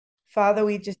Father,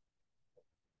 we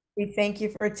thank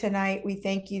you for tonight. We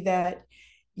thank you that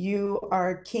you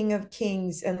are King of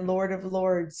Kings and Lord of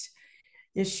Lords,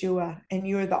 Yeshua, and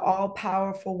you are the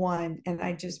all-powerful one. And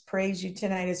I just praise you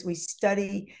tonight as we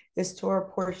study this Torah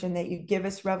portion, that you give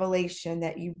us revelation,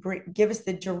 that you give us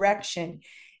the direction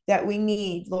that we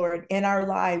need, Lord, in our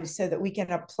lives so that we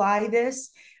can apply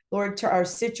this, Lord, to our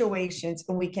situations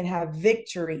and we can have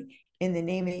victory in the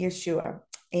name of Yeshua.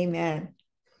 Amen.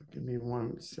 Give me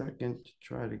 1 second to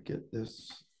try to get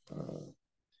this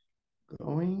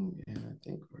going. And I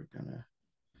think we're gonna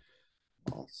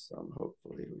awesome.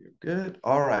 Hopefully we're good.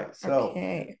 All right. So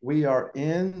we are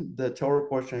in the Torah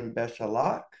portion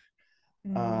Beshalach.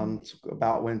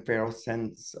 About when Pharaoh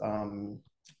sends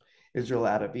Israel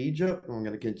out of Egypt. And we're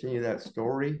going to continue that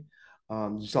story.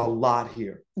 There's a lot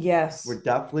here. Yes. We're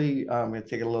definitely going to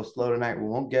take it a little slow tonight. We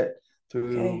won't get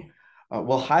through.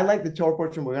 We'll highlight the Torah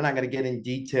portion. We're not going to get in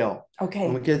detail. Okay.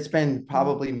 And we could spend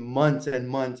probably months and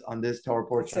months on this Torah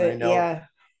portion. I know. Yeah.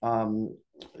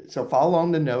 So follow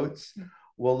along the notes.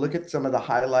 We'll look at some of the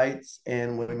highlights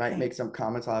and we might make some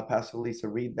comments. I'll have Pastor Lisa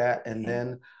read that. And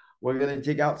then we're going to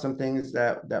dig out some things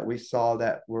that we saw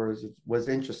that was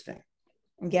interesting.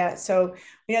 Yeah. So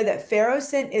we know that Pharaoh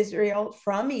sent Israel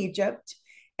from Egypt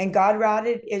and God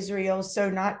routed Israel so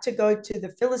not to go to the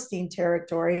Philistine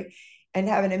territory and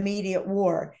have an immediate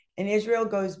war. And Israel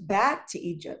goes back to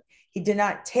Egypt. He did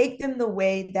not take them the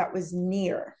way that was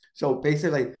near. So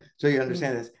basically, so you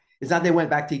understand this, it's not they went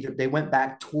back to Egypt, they went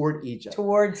back toward Egypt.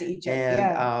 Towards Egypt,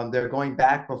 and they're going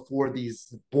back before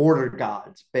these border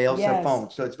gods, Baal Zephon.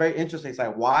 So it's very interesting. It's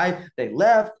like why they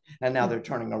left and now they're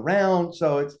turning around.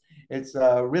 So it's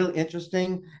really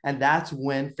interesting. And that's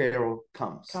when Pharaoh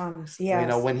comes. Yes. You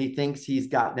know, when he thinks he's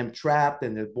got them trapped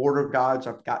and the border gods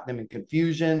have got them in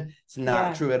confusion. It's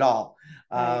not true at all.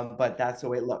 But that's the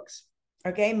way it looks.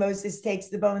 Okay, Moses takes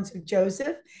the bones of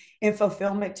Joseph in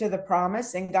fulfillment to the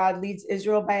promise, and God leads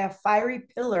Israel by a fiery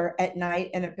pillar at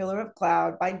night and a pillar of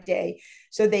cloud by day,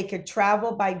 so they could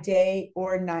travel by day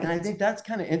or night. And I think that's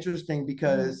kind of interesting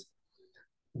because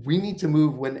we need to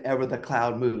move whenever the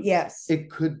cloud moves. Yes.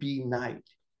 It could be night.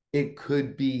 It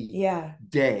could be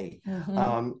day.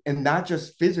 And not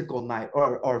just physical night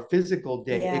or physical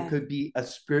day. It could be a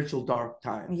spiritual dark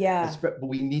time. But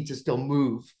we need to still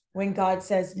move. When God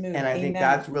says move. And I think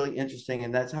that's really interesting.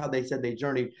 And that's how they said they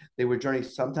journeyed. They would journey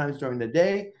sometimes during the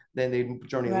day, then they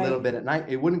journey a little bit at night.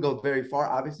 It wouldn't go very far,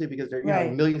 obviously, because there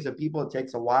are millions of people. It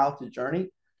takes a while to journey.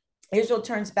 Israel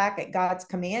turns back at God's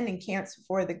command and camps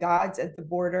before the gods at the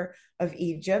border of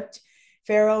Egypt.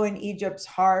 Pharaoh in Egypt's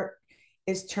heart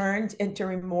is turned into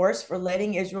remorse for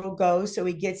letting Israel go. So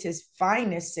he gets his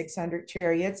finest 600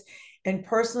 chariots and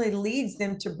personally leads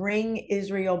them to bring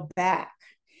Israel back.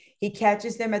 He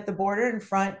catches them at the border in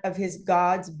front of his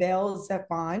gods, Baal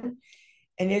Zephon.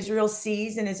 And Israel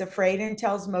sees and is afraid and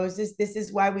tells Moses, this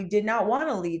is why we did not want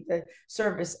to leave the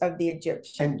service of the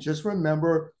Egyptians. And just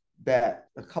remember that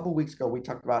a couple of weeks ago, we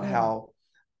talked about how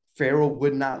Pharaoh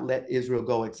would not let Israel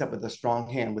go except with a strong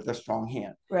hand,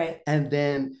 Right.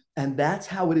 And that's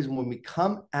how it is when we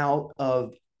come out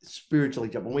of spiritual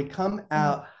Egypt, when we come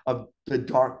out of the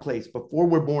dark place before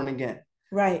we're born again.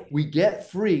 Right. We get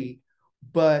free,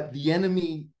 but the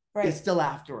enemy is still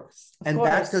after us. And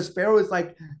that's because Pharaoh is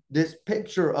like this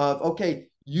picture of, okay,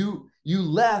 you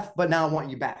left, but now I want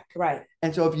you back. Right.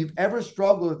 And so if you've ever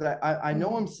struggled with that, I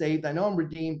know I'm saved, I know I'm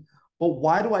redeemed, but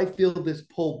why do I feel this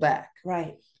pull back?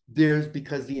 Right. There's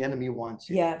because the enemy wants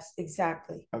you. Yes,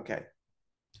 exactly. Okay.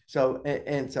 So,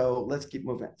 and so let's keep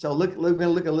moving. So we're going to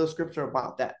look at a little scripture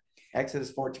about that.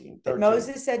 Exodus 14:13.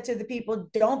 Moses said to the people,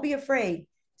 don't be afraid.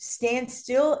 Stand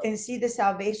still and see the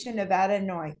salvation of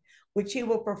Adonai, which he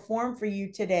will perform for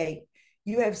you today.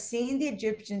 You have seen the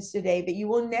Egyptians today, but you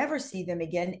will never see them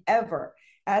again, ever.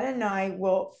 Adonai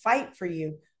will fight for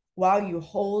you while you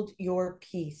hold your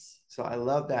peace. So I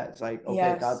love that. It's like,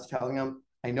 okay, God's telling them,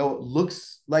 I know it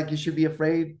looks like you should be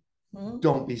afraid.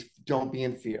 Don't be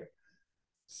in fear.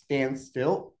 Stand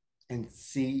still and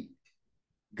see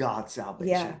God's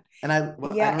salvation.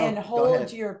 And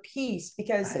hold your peace,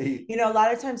 because a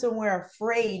lot of times when we're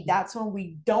afraid, that's when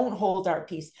we don't hold our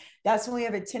peace. That's when we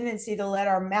have a tendency to let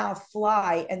our mouth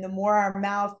fly, and the more our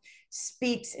mouth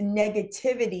speaks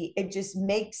negativity, it just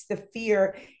makes the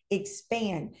fear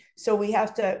expand. So we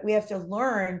have to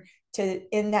learn to,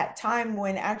 in that time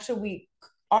when actually we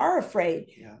are afraid,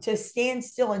 to stand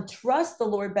still and trust the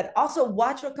Lord, but also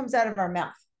watch what comes out of our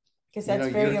mouth, because that's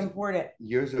very important.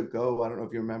 Years ago, I don't know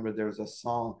if you remember, there was a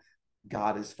song,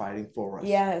 God is fighting for us.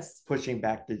 Yes. Pushing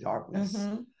back the darkness.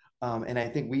 And I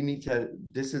think we need to,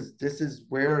 this is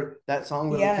where that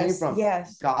song really came Yes, from.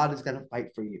 yes, God is going to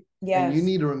fight for you. And you yes.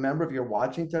 need to remember, if you're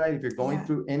watching tonight, if you're going Yeah.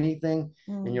 through anything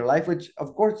in Mm. your life, which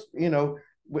of course,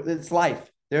 it's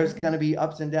life. There's going to be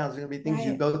ups and downs. There's going to be things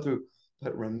you Right. go through.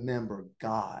 But remember,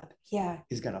 God Yeah.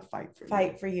 is going to fight for you.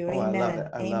 Fight for you. Oh, I love it. Amen. I love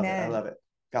it. I Amen. love it.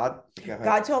 God, go ahead.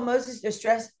 God told Moses to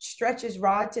stretch his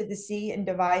rod to the sea and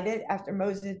divide it. After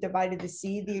Moses divided the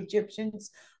sea, the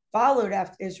Egyptians followed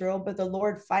after Israel, but the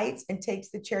Lord fights and takes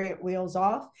the chariot wheels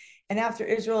off. And after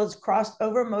Israel is crossed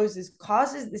over, Moses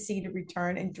causes the sea to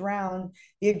return and drown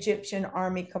the Egyptian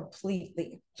army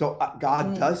completely. So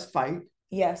God does fight.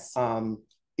 Yes.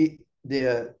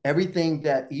 Everything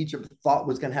that Egypt thought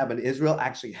was going to happen to Israel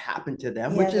actually happened to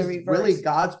them, which is reverse. Really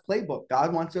God's playbook.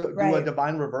 God wants to do a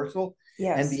divine reversal,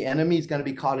 yes. And the enemy is going to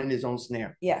be caught in his own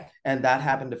snare. Yeah. And that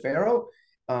happened to Pharaoh.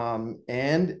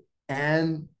 And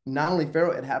not only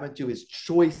Pharaoh, it happened to his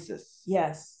choices.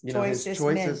 Yes. His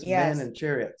choicest men and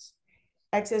chariots.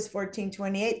 Exodus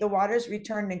 14:28, the waters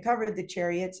returned and covered the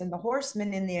chariots and the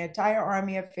horsemen in the entire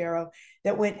army of Pharaoh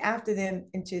that went after them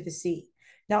into the sea.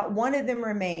 Not one of them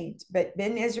remained, but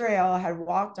Ben Israel had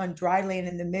walked on dry land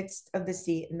in the midst of the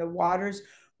sea, and the waters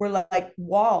were like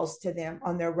walls to them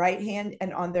on their right hand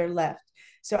and on their left.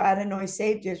 So Adonai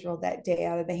saved Israel that day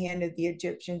out of the hand of the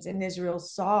Egyptians, and Israel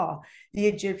saw the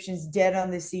Egyptians dead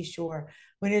on the seashore.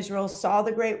 When Israel saw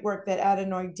the great work that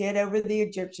Adonai did over the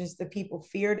Egyptians, the people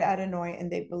feared Adonai, and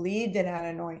they believed in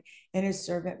Adonai and his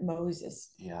servant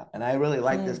Moses. Yeah, and I really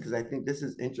like this because I think this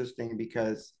is interesting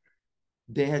because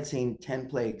they had seen 10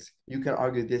 plagues. You could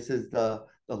argue this is the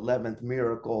 11th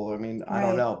miracle. I mean, I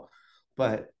don't know,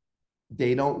 but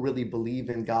they don't really believe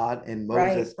in God and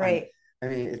Moses. Right. I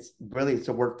mean, it's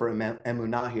a word for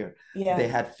emunah here. Yeah. They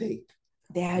had faith.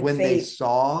 They had when faith. They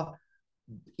saw,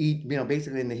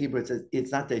 basically in the Hebrew, it says,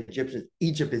 it's not the Egyptians,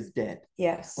 Egypt is dead.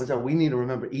 Yes. So we need to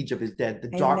remember Egypt is dead. The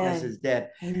darkness is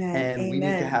dead. Amen. And we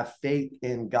need to have faith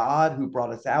in God who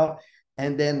brought us out.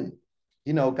 And then,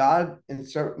 God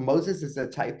insert Moses is a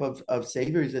type of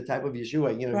savior. He's a type of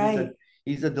Yeshua.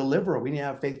 He's a deliverer. We need to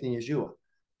have faith in Yeshua.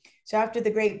 So after the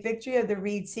great victory of the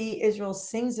Reed Sea, Israel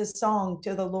sings a song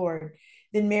to the Lord.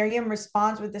 Then Miriam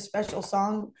responds with a special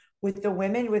song with the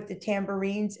women, with the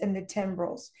tambourines and the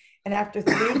timbrels. And after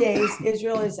 3 days,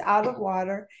 Israel is out of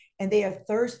water and they are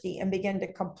thirsty and begin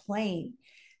to complain.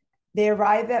 They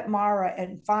arrive at Marah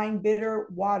and find bitter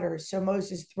water. So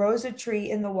Moses throws a tree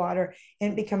in the water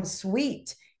and it becomes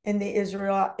sweet, and the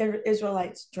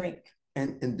Israelites drink.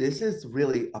 And this is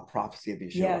really a prophecy of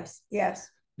Yeshua. Yes, yes.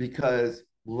 Because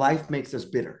life makes us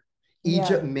bitter.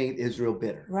 Egypt made Israel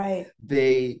bitter. Right.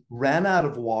 They ran out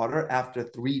of water after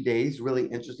 3 days. Really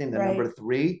interesting. The number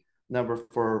 3, number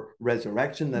for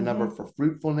resurrection, the number for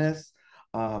fruitfulness,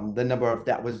 the number of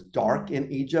that was dark in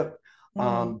Egypt.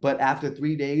 But after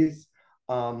 3 days,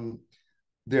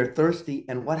 they're thirsty.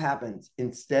 And what happens?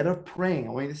 Instead of praying,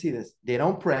 I want you to see this. They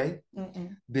don't pray.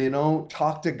 They don't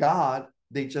talk to God.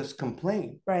 They just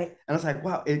complain. Right. And it's like,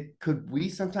 wow, could we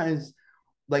sometimes,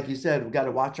 like you said, we got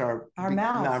to watch our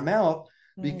mouth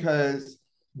because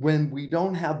when we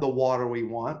don't have the water we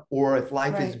want, or if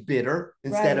life is bitter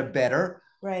instead of better,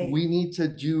 we need to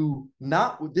do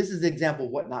this is the example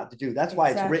of what not to do. That's why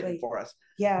it's written for us.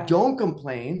 Yeah. Don't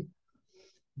complain,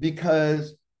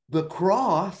 because the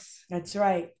cross. That's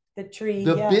right. The tree.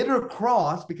 The bitter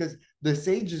cross, because the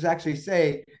sages actually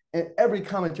say, and every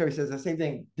commentary says the same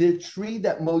thing. The tree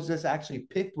that Moses actually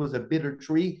picked was a bitter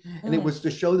tree. And it was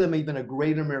to show them even a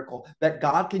greater miracle, that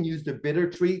God can use the bitter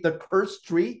tree, the cursed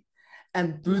tree.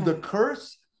 And through the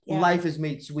curse, life is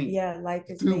made sweet. Yeah, life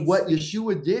is through made what sweet.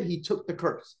 Yeshua did, he took the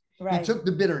curse. Right. He took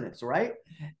the bitterness, right?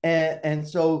 And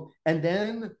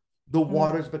then the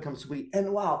waters become sweet.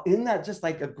 And wow, isn't that just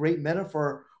like a great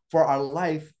metaphor for our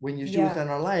life? When Yeshua's in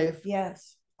our life,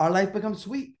 our life becomes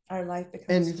sweet. Our life becomes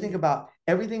and you sweet. think about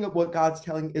everything of what God's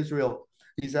telling Israel.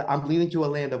 He said, I'm leading to a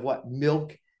land of what?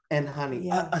 Milk and honey,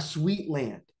 a sweet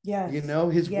land. Yes.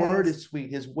 His word is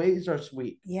sweet. His ways are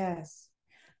sweet. Yes.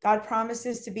 God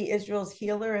promises to be Israel's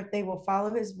healer if they will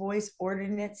follow his voice,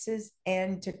 ordinances,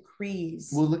 and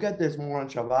decrees. We'll look at this more on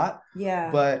Shabbat. Yeah.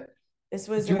 But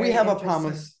do we have a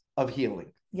promise of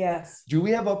healing? Yes. Do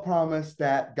we have a promise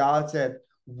that God said,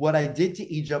 what I did to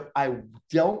Egypt, I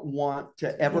don't want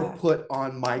to ever put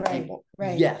on my people?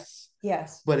 Right. Yes.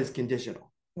 Yes. But it's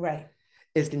conditional. Right.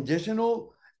 It's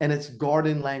conditional, and it's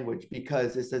garden language,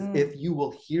 because it says, if you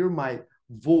will hear my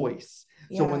voice.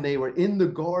 So when they were in the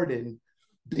garden,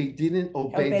 they didn't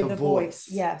obey the voice.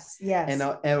 Yes. Yes. And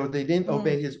or they didn't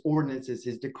obey his ordinances,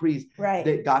 his decrees. Right.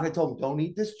 That God had told them, don't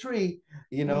eat this tree,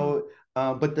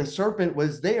 but the serpent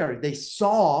was there. They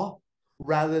saw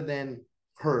rather than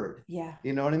heard. Yeah.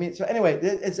 You know what I mean? So anyway,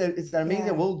 it's an amazing.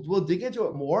 Yeah. We'll dig into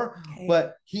it more, Okay.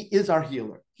 but he is our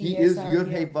healer. He is Yud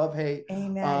Hey Vav Hey,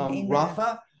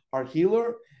 Rapha, our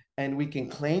healer, and we can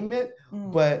claim it,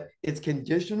 but it's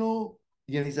conditional.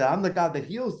 You know, he said, "I'm the God that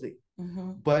heals thee."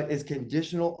 But it's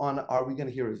conditional on, are we going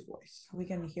to hear his voice? Are we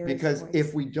going to hear because his voice?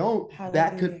 If we don't, Hallelujah.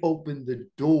 That could open the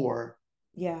door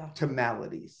to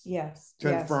maladies,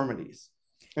 to infirmities.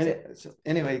 And so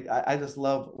anyway, I just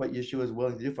love what Yeshua is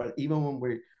willing to do for us. Even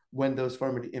when those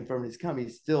infirmities come,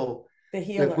 he's still the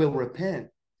healer. If we'll repent.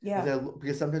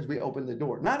 Because sometimes we open the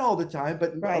door. Not all the time,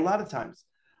 but a lot of times.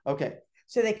 Okay.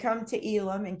 So they come to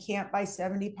Elim and camp by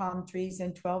 70 palm trees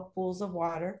and 12 pools of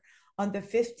water. On the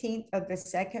 15th of the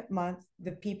second month,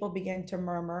 the people began to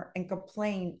murmur and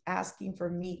complain, asking for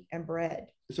meat and bread.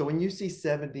 So when you see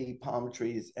 70 palm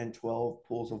trees and 12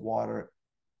 pools of water,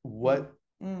 what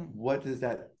does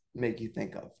that make you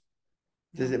think of?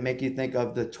 Does it make you think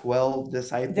of the 12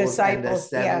 disciples and the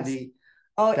 70? Yes.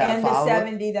 Oh, and the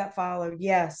 70 that followed.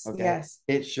 Yes. Okay. Yes.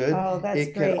 It should. Oh, that's great.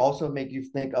 It could also make you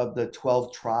think of the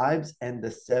 12 tribes and the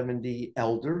 70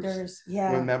 elders.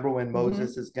 Yeah. Remember when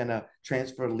Moses is going to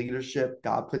transfer leadership,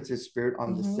 God puts his spirit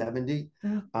on the 70.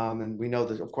 And we know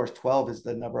that, of course, 12 is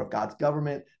the number of God's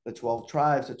government, the 12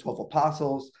 tribes, the 12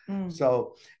 apostles.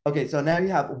 So, okay, so now you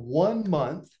have 1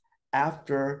 month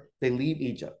after they leave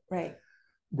Egypt. Right.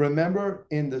 Remember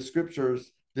in the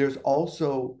scriptures, there's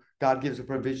also, God gives a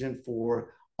provision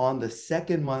for on the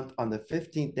second month, on the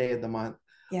 15th day of the month,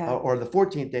 or the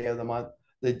 14th day of the month,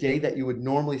 the day that you would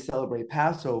normally celebrate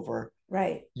Passover.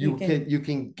 Right. You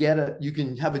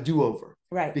can have a do-over.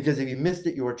 Right. Because if you missed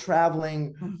it, you were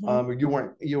traveling, or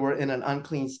you were in an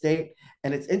unclean state.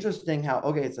 And it's interesting how,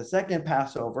 okay, it's a second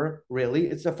Passover, really.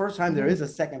 It's the first time there is a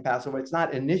second Passover. It's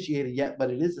not initiated yet,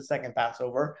 but it is the second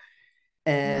Passover.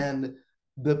 And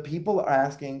the people are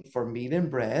asking for meat and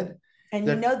bread. And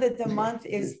you know that the month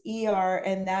is ER,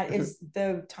 and that is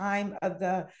the time of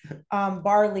the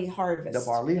barley harvest. The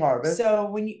barley harvest. So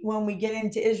when we get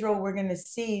into Israel, we're going to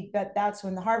see that that's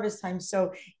when the harvest time.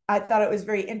 So I thought it was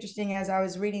very interesting as I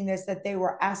was reading this that they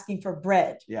were asking for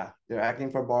bread. Yeah, they're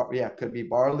asking for could be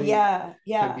barley. Yeah.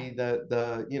 Could be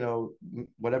the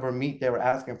whatever meat they were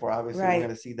asking for. Obviously, we're going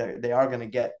to see that they're going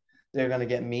to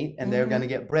get meat and they're going to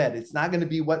get bread. It's not going to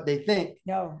be what they think.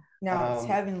 No, it's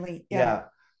heavenly. Yeah.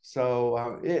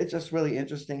 So it's just really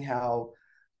interesting how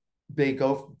they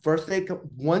go first.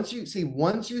 Once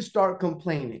you start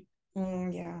complaining,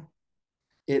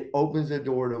 it opens the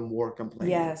door to more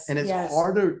complaining. Yes, and it's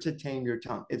harder to tame your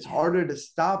tongue. It's harder to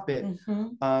stop it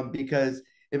because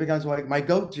it becomes like my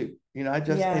go-to. You know,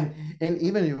 and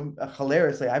even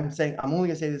hilariously, I'm only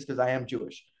gonna say this because I am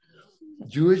Jewish.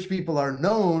 Jewish people are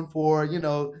known for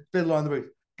Fiddler on the Roof.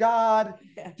 God,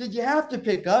 did you have to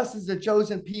pick us as the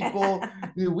chosen people?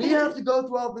 We have to go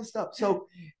through all this stuff. So,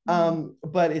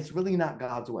 but it's really not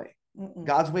God's way.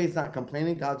 God's way is not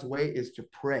complaining. God's way is to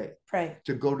pray,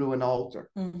 to go to an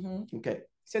altar. Okay.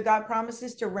 So God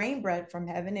promises to rain bread from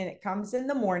heaven, and it comes in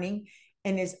the morning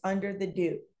and is under the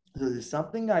dew. So there's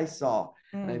something I saw,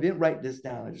 and I didn't write this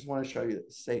down. I just want to show you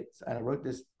the states. And I wrote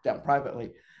this down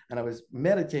privately, and I was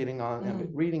meditating on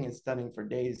and reading and studying for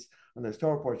days on this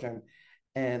Torah portion.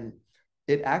 And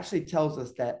it actually tells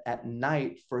us that at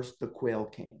night, first the quail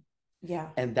came. Yeah.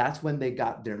 And that's when they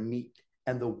got their meat.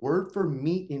 And the word for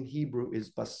meat in Hebrew is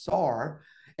basar,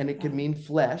 and it can mean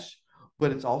flesh,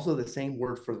 but it's also the same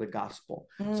word for the gospel.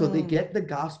 So they get the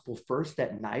gospel first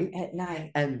at night.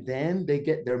 And then they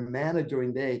get their manna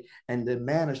during the day, and the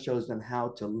manna shows them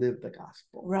how to live the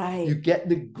gospel. Right. You get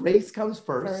the grace comes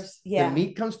first. The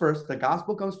meat comes first, the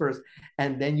gospel comes first,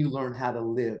 and then you learn how to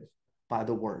live by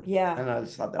the word. Yeah. And I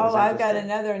just thought that was I've got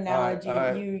another analogy. All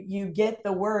right. You get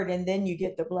the word and then you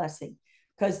get the blessing,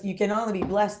 because you can only be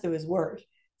blessed through his word.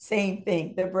 Same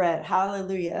thing, the bread.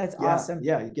 Hallelujah. That's awesome.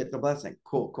 Yeah, you get the blessing.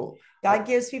 Cool. God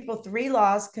gives people 3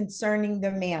 laws concerning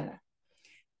the manna.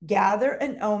 Gather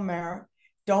an omer.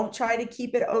 Don't try to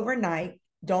keep it overnight.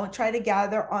 Don't try to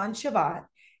gather on Shabbat.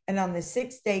 And on the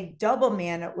 6th day, double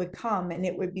manna would come, and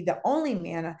it would be the only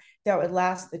manna that would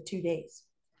last the 2 days.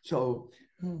 So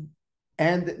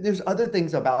and there's other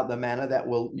things about the manna that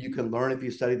you can learn if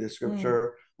you study the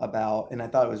scripture about. And I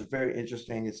thought it was very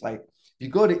interesting. It's like, if you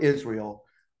go to Israel,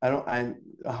 I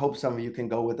hope some of you can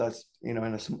go with us, in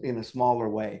a smaller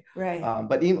way. Right.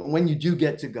 But even when you do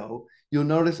get to go, you'll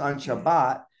notice on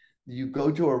Shabbat, you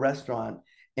go to a restaurant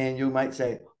and you might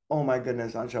say, oh my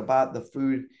goodness, on Shabbat, the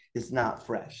food is not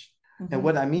fresh. And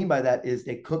what I mean by that is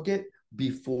they cook it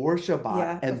before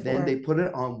Shabbat, then they put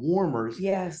it on warmers.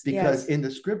 Because in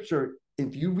the scripture,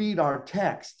 if you read our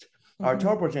text, our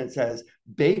Torah portion says,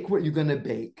 bake what you're going to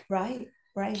bake. Right.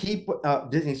 Right. Keep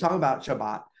he's talking about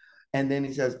Shabbat. And then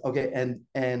he says, okay,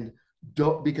 and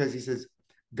don't, because he says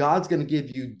God's going to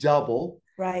give you double.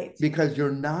 Right. Because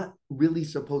you're not really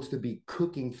supposed to be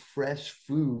cooking fresh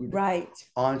food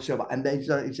on Shabbat. And they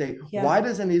say, why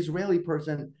does an Israeli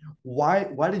person, why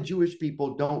do Jewish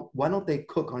people why don't they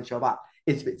cook on Shabbat?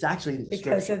 It's actually in the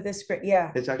because scripture. Of the script.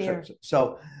 Yeah. It's actually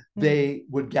so they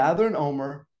would gather an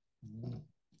omer.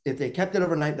 If they kept it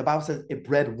overnight, the Bible says it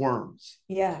bred worms.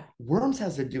 Yeah. Worms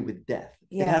has to do with death.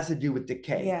 Yeah. It has to do with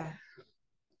decay. Yeah.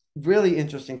 Really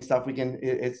interesting stuff.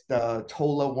 It's the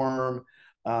Tola worm.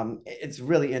 It's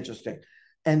really interesting.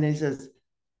 And then he says,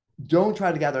 don't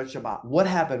try to gather at Shabbat. What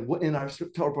happened? What in our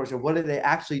Torah portion? What did they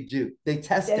actually do? They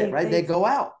test it, right? They go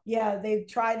out. Yeah, they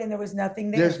tried and there was nothing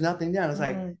there. There's nothing there. And it's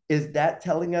like, is that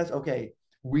telling us, okay,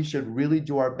 we should really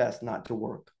do our best not to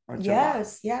work on Shabbat?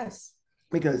 Yes, yes.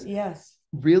 Because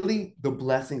really the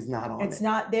blessing's not on it. It's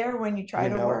not there when you try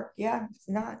to work. Yeah, it's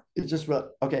not. It's just real.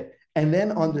 Okay. And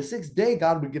then on the sixth day,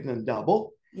 God would give them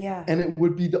double. Yeah. And it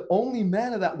would be the only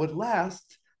manna that would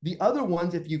last. The other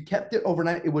ones, if you kept it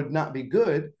overnight, it would not be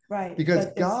good. Right. Because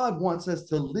God wants us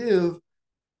to live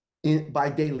by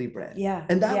daily bread. Yeah.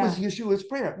 And that was Yeshua's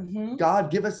prayer. God,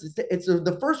 give us, it's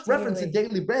the first reference to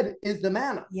daily bread is the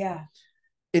manna. Yeah.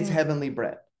 It's heavenly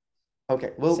bread.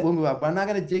 Okay, we'll move on. But I'm not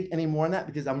going to dig any more on that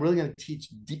because I'm really going to teach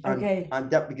on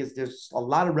depth because there's a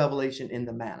lot of revelation in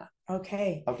the manna.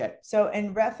 Okay. Okay. So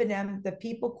in Rephidim, the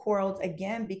people quarreled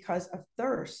again because of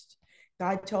thirst.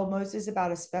 God told Moses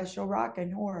about a special rock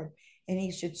in Horeb, and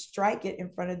he should strike it in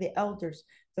front of the elders.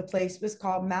 The place was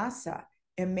called Massa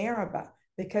and Meribah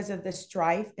because of the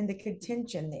strife and the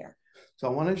contention there. So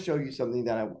I want to show you something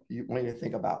that I want you to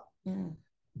think about.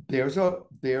 They're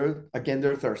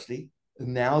thirsty.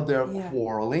 Now they're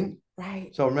quarreling.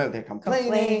 Right. So remember, they're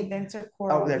complaining. Then to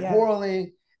quarrel. They're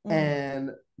quarreling.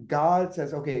 And God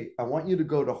says, okay, I want you to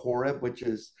go to Horeb, which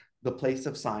is the place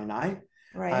of Sinai.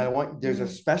 Right. There's a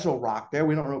special rock there.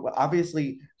 We don't know.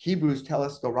 Obviously, Hebrews tell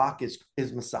us the rock is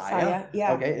Messiah.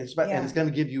 Yeah. Okay. And it's going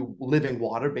to give you living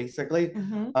water, basically.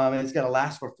 And it's going to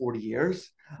last for 40 years.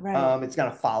 Right. It's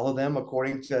going to follow them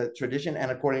according to tradition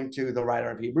and according to the writer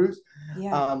of Hebrews.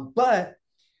 Yeah. But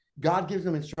God gives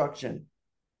them instruction.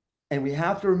 And we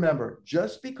have to remember,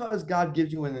 just because God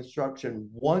gives you an instruction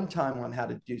one time on how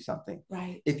to do something,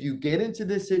 if you get into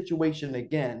this situation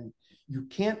again, you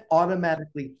can't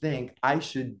automatically think I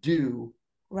should do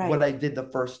what I did the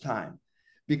first time.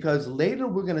 Because later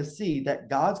we're going to see that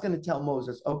God's going to tell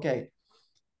Moses, okay,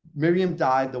 Miriam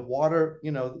died, the water,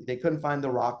 they couldn't find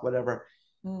the rock, whatever.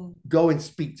 Go and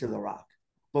speak to the rock.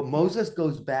 But Moses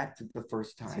goes back to the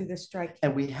first time. To the strike.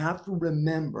 And we have to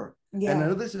remember, and I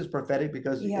know this is prophetic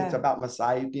because it's about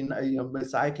Messiah.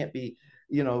 Messiah can't be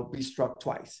struck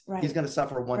twice. He's going to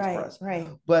suffer once for us.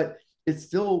 But it's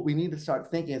still, we need to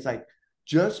start thinking, it's like,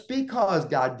 just because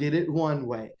God did it one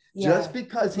way, just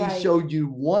because he showed you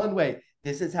one way,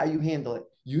 this is how you handle it.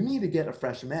 You need to get a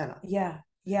fresh manna.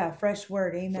 Yeah, fresh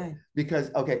word. Amen.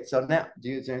 So now,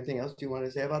 is there anything else you want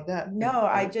to say about that? No,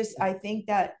 I think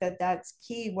that's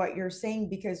key what you're saying,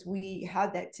 because we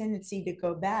have that tendency to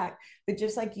go back. But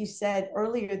just like you said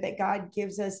earlier, that God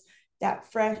gives us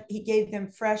that fresh, he gave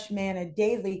them fresh manna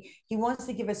daily. He wants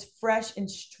to give us fresh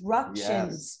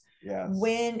instructions. Yes.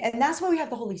 And that's why we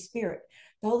have the Holy Spirit.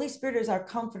 The Holy Spirit is our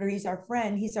comforter. He's our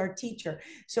friend. He's our teacher.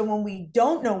 So when we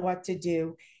don't know what to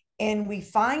do, and we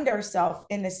find ourselves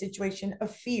in a situation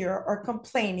of fear or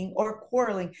complaining or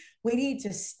quarreling, we need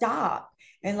to stop.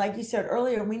 And like you said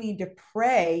earlier, we need to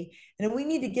pray, and we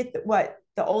need to get what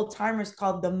the old timers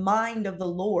called the mind of the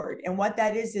Lord. And what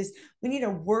that is we need a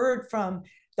word from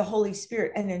the Holy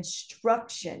Spirit, an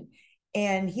instruction,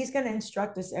 and he's going to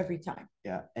instruct us every time.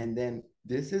 Yeah. And then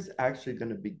this is actually going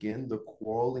to begin the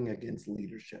quarreling against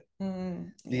leadership.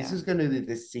 These is going to be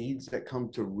the seeds that come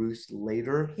to roost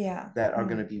later that are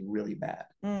going to be really bad.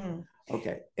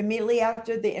 Okay. Immediately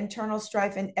after the internal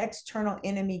strife, an external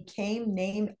enemy came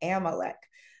named Amalek,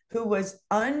 who was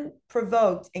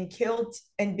unprovoked and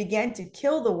began to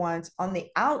kill the ones on the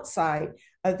outside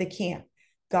of the camp.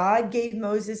 God gave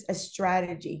Moses a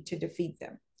strategy to defeat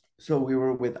them. So we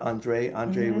were with Andre.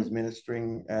 Andre was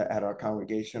ministering at our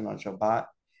congregation on Shabbat,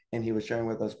 and he was sharing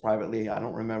with us privately. I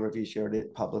don't remember if he shared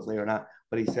it publicly or not,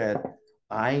 but he said,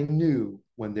 I knew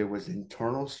when there was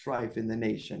internal strife in the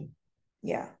nation,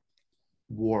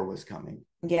 war was coming.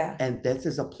 Yeah. And this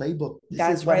is a playbook.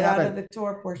 That's right out of the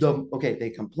Torah portion.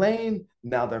 They complain.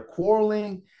 Now they're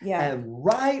quarreling. Yeah. And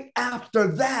right after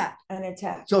that, an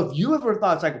attack. So if you ever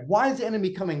thought, it's like, why is the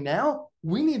enemy coming now?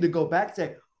 We need to go back and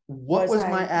say, What was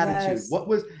my attitude? Yes. What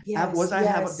was,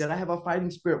 Yes. did I have a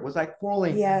fighting spirit? Was I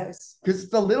quarreling? Yes. Because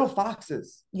it's the little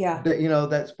foxes Yeah. that,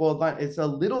 that spoiled vine. It's a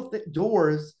little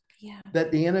doors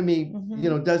that the enemy,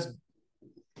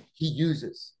 he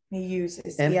uses.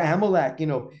 And Amalek,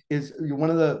 is one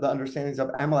of the understandings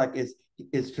of Amalek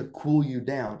is to cool you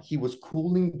down. He was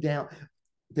cooling down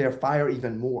their fire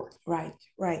even more. Right.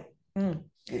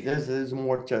 There's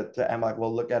more to Amalek.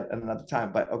 We'll look at another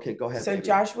time, but okay, go ahead. So baby.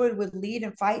 Joshua would lead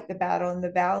and fight the battle in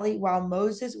the valley, while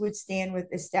Moses would stand with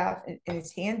his staff and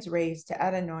his hands raised to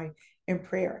Adonai in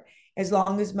prayer. As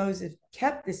long as Moses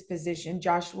kept this position,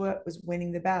 Joshua was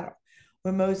winning the battle.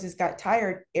 When Moses got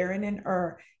tired, Aaron and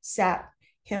Ur sat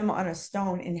him on a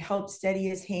stone and helped steady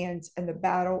his hands, and the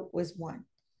battle was won.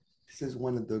 This is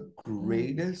one of the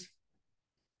greatest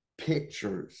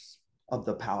pictures of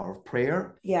the power of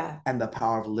prayer and the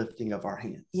power of lifting of our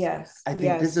hands. I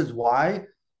think this is why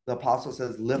the apostle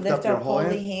says, lift up your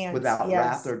holy hands without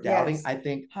wrath or doubting. I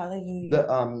think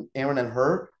the Aaron and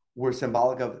Hur were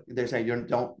symbolic of, they're saying,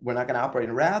 we're not going to operate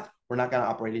in wrath, we're not going to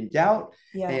operate in doubt,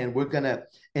 and we're going to,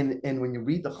 and when you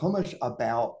read the Chumash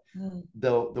about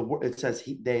the it says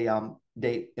they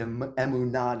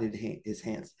emunaded his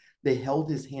hands, they held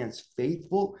his hands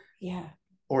faithful,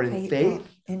 or in faith.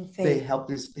 They held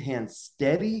his hands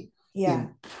steady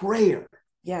in prayer.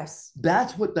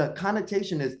 That's what the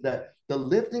connotation is, the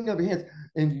lifting of your hands.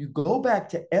 And you go back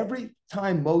to every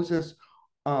time Moses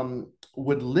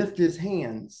would lift his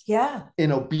hands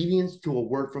in obedience to a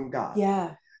word from God.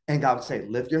 And God would say,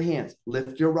 lift your hands,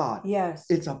 lift your rod.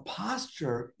 It's a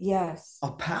posture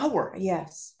of power.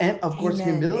 And of course,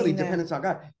 humility, dependence on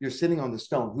God. You're sitting on the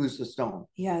stone. Who's the stone?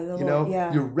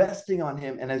 You're resting on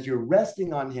him. And as you're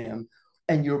resting on him,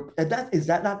 is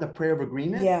that not the prayer of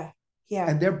agreement?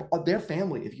 And they're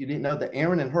family. If you didn't know, that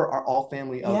Aaron and Hur are all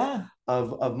family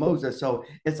of Moses. So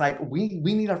it's like we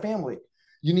need our family.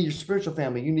 You need your spiritual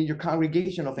family. You need your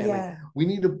congregational family. We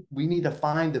need to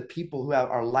find the people who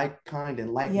are like kind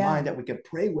and like mind that we can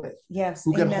pray with.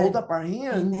 Who can hold up our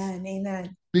hands.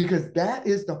 Amen. Because that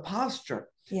is the posture.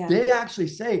 They actually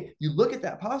say, you look at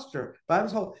that posture,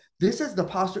 Bible's whole, this is the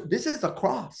posture, this is a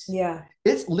cross.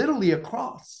 It's literally a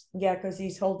cross. Because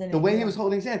he's holding it. The way he was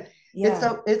holding his hand.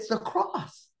 It's a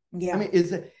cross. I mean,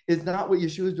 is not what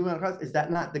Yeshua is doing on the cross? Is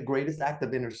that not the greatest act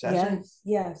of intercession?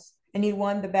 Yes. And he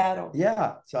won the battle.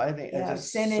 So I think it's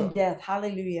just sin and death.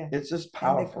 Hallelujah. It's just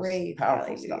powerful.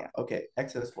 Powerful Hallelujah. stuff. Okay,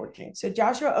 Exodus 14. So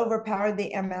Joshua overpowered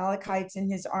the Amalekites in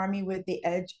his army with the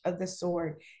edge of the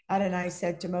sword. Adonai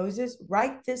said to Moses,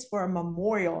 write this for a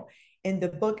memorial in the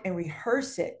book and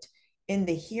rehearse it in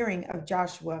the hearing of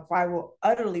Joshua, for I will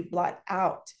utterly blot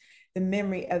out the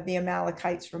memory of the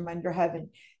Amalekites from under heaven.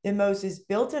 Then Moses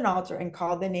built an altar and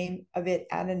called the name of it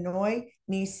Adonai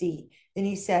Nisi. Then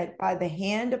he said, by the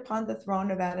hand upon the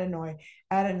throne of Adonai,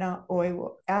 Adonai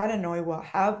will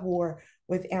have war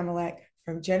with Amalek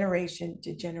from generation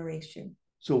to generation.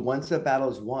 So once the battle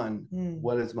is won,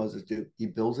 what does Moses do? He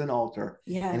builds an altar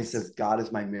and he says, God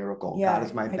is my miracle. God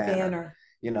is my banner.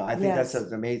 I think that's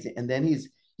amazing. And then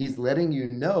he's letting you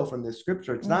know from the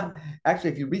scripture. It's not actually,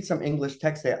 if you read some English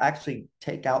text, they actually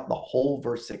take out the whole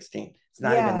verse 16. It's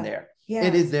not even there.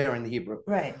 It is there in the Hebrew.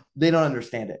 They don't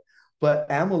understand it. But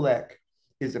Amalek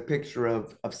is a picture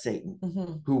of Satan,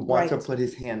 who wants to put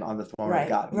his hand on the throne of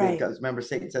God. Because remember,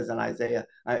 Satan says in Isaiah,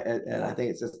 I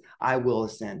think it says, I will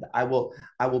ascend. I will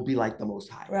be like the Most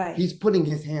High. He's putting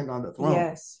his hand on the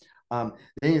throne.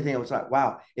 Then you think, it was like,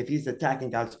 wow, if he's attacking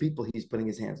God's people, he's putting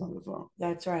his hands on the throne.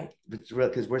 That's right. It's real,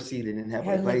 because we're seated in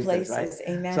heavenly places, right?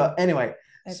 Amen. So anyway,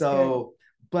 that's good.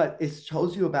 But it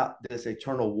shows you about this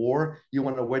eternal war. You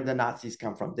want to know where the Nazis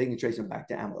come from. They can trace them back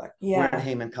to Amalek. Where did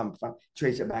Haman come from?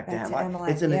 Trace it back to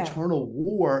Amalek. It's an eternal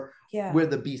war where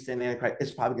the beast and Antichrist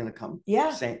is probably going to come.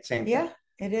 Same thing.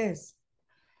 It is.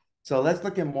 So let's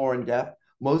look at more in depth.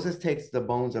 Moses takes the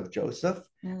bones of Joseph,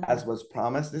 as was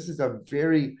promised. This is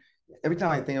every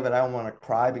time I think of it, I want to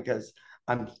cry, because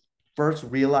I'm first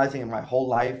realizing in my whole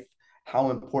life how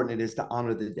important it is to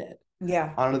honor the dead.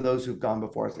 Honor those who've gone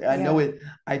before us. I know it.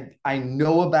 I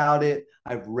know about it.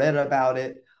 I've read about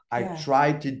it. I've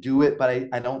tried to do it, but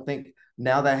I don't think,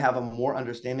 now that I have a more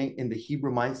understanding in the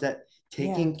Hebrew mindset,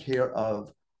 taking care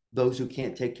of those who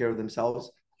can't take care of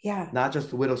themselves. Not just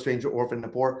the widow, stranger, orphan,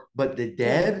 and poor, but the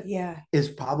dead is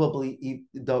probably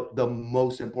the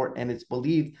most important. And it's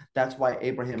believed that's why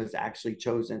Abraham is actually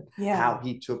chosen, how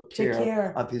he took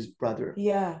care of his brother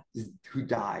who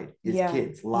died, his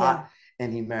kids, Lot.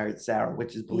 And he married Sarah,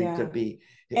 which is believed to be.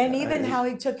 And even how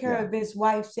he took care of his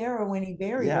wife, Sarah, when he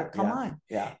buried her. Come on.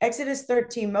 Exodus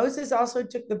 13, Moses also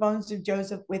took the bones of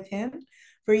Joseph with him,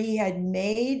 for he had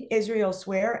made Israel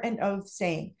swear an oath,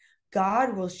 saying,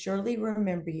 God will surely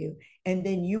remember you, and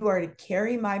then you are to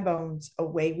carry my bones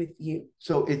away with you.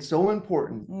 So it's so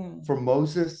important for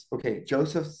Moses. Okay,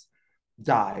 Joseph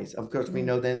dies. Of course, we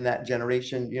know then that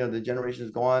generation, the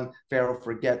generations go on. Pharaoh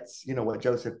forgets, what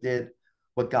Joseph did.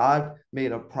 But God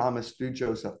made a promise through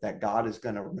Joseph that God is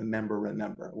going to remember.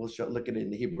 We'll look at it in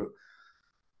the Hebrew.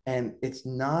 And it's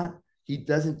not, he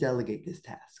doesn't delegate this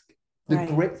task. The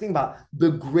great thing about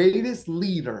the greatest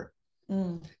leader,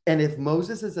 and if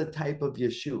Moses is a type of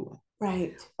Yeshua,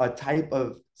 a type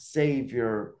of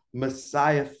savior,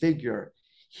 Messiah figure,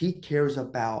 he cares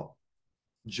about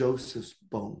Joseph's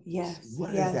bones. Yes.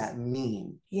 What does that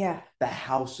mean? Yeah. The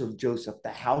house of Joseph, the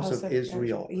house of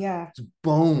Israel. Yeah. It's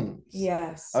bones.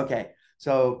 Yes. Okay.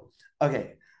 So,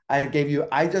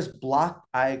 I just blocked,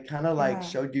 I kind of like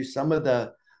showed you some of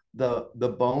the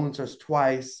bones is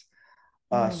twice.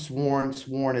 Sworn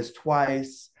is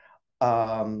twice.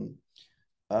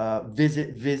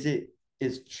 Visit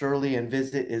is surely, and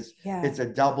visit is it's a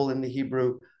double in the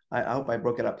Hebrew. I hope I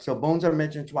broke it up. So bones are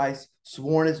mentioned twice.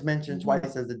 Sworn is mentioned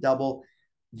twice as a double.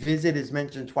 Visit is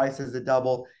mentioned twice as a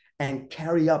double, and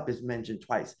carry up is mentioned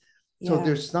twice. So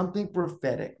there's something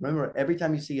prophetic. Remember, every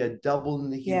time you see a double in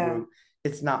the Hebrew,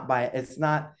 it's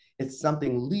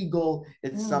something legal.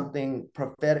 It's something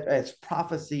prophetic. It's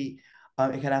prophecy.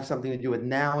 It can have something to do with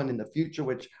now and in the future,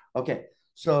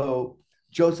 so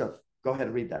Joseph, go ahead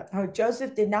and read that. Oh,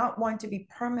 Joseph did not want to be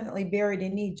permanently buried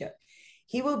in Egypt.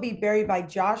 He will be buried by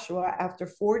Joshua after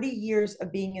 40 years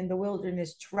of being in the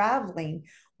wilderness, traveling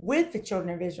with the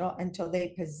children of Israel until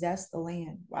they possess the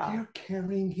land. Wow. They're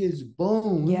carrying his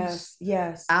bones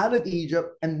out of Egypt,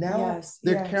 and now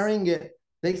they're carrying it.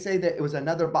 They say that it was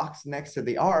another box next to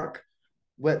the ark,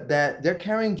 but that they're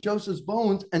carrying Joseph's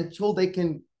bones until they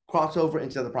can cross over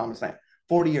into the promised land.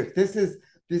 40 years. This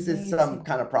is some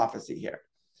kind of prophecy here.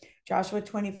 Joshua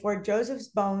 24, Joseph's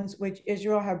bones, which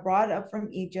Israel had brought up from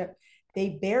Egypt,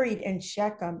 they buried in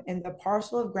Shechem in the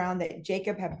parcel of ground that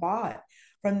Jacob had bought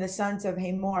from the sons of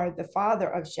Hamor, the father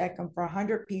of Shechem, for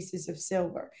 100 pieces of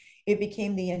silver. It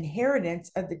became the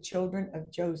inheritance of the children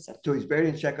of Joseph. So he's buried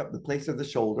in Shechem, the place of the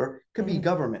shoulder. Could be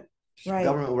government.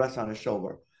 Government will rest on his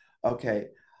shoulder. Okay.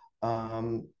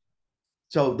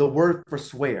 So the word for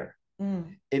swear,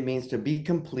 it means to be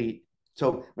complete.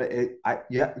 So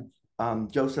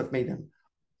Joseph made him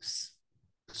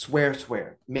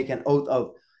swear, make an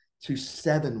oath to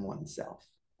seven oneself.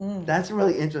 That's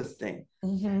really interesting.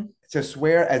 To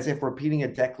swear as if repeating a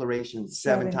declaration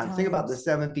seven times. Think about the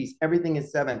 7 piece. Everything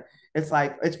is 7. It's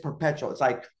like, it's perpetual. It's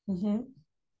like,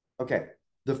 okay.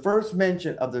 The first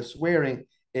mention of the swearing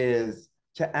is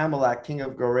to Amalek, king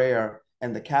of Gerar,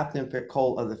 and the captain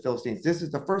Phicol of the Philistines. This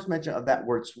is the first mention of that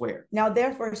word swear. Now,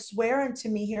 therefore, swear unto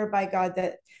me here by God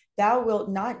that thou wilt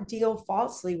not deal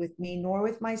falsely with me, nor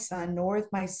with my son, nor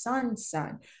with my son's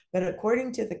son, but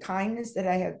according to the kindness that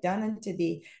I have done unto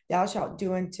thee, thou shalt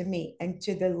do unto me, and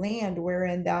to the land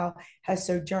wherein thou hast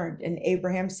sojourned. And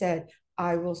Abraham said,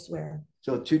 I will swear.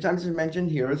 So 2 times it's mentioned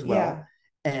here as well.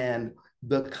 And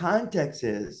the context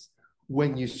is,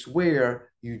 when you swear,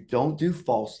 you don't do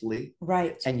falsely,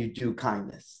 and you do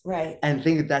kindness, and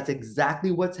think that's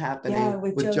exactly what's happening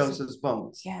with Joseph's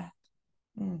bones.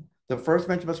 The first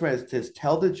mention of swear is to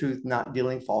tell the truth, not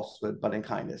dealing falsehood, but in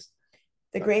kindness.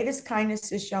 The greatest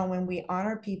kindness is shown when we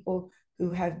honor people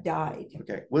who have died.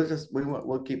 Okay,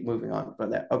 we'll keep moving on from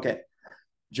that. Okay,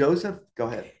 Joseph, go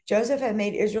ahead. Joseph had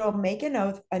made Israel make an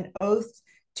oath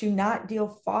to not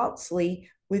deal falsely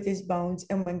with his bones.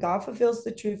 And when God fulfills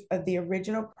the truth of the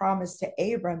original promise to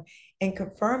Abram and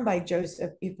confirmed by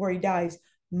Joseph before he dies,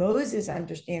 Moses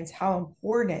understands how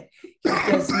important he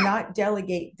does not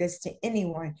delegate this to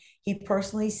anyone. He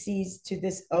personally sees to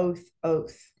this oath.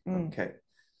 Okay.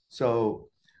 So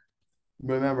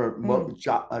remember,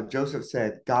 Joseph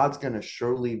said, God's going to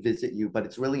surely visit you, but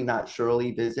it's really not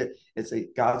surely visit. It's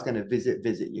God's going to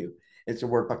visit you. It's the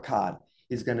word pakad.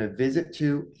 He's going to visit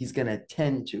to, he's going to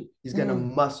tend to, he's going to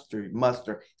muster, he's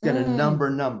going to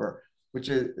number, which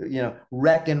is,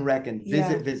 reckon,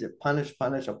 visit, punish,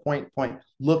 appoint,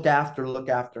 look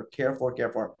after, care for.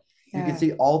 You can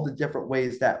see all the different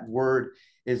ways that word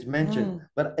is mentioned,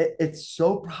 but it's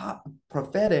so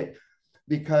prophetic,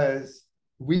 because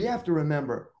we have to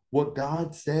remember what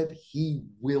God said he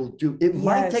will do. It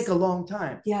might take a long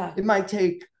time. It might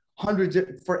take hundreds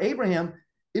for Abraham.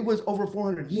 It was over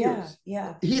 400 years.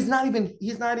 He's not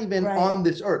even on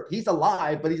this earth. He's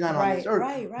alive, but he's not on this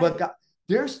earth. But God,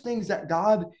 there's things that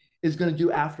God is going to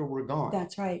do after we're gone.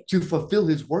 That's right. To fulfill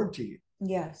his word to you.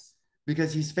 Yes.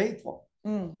 Because he's faithful.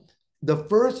 The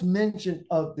first mention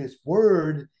of this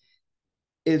word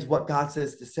is what God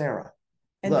says to Sarah.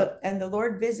 And the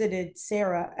Lord visited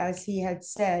Sarah as he had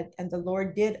said, and the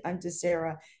Lord did unto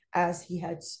Sarah as he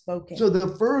had spoken. So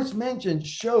the first mention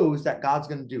shows that God's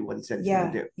going to do what he said he's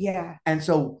going to do. Yeah. And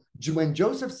so when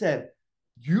Joseph said,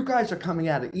 you guys are coming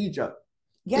out of Egypt,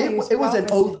 it was an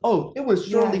oath. It was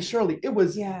surely. It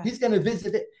was, he's going to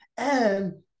visit it.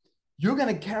 And you're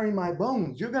going to carry my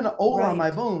bones. You're going to on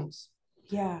my bones.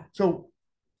 Yeah. So,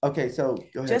 okay, so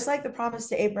go ahead. Just like the promise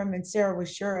to Abram and Sarah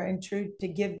was sure and true to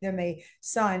give them a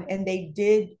son, and they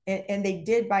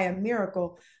did by a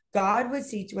miracle, God would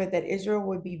see to it that Israel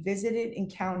would be visited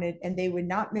and counted, and they would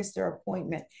not miss their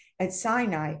appointment at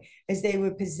Sinai, as they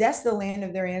would possess the land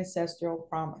of their ancestral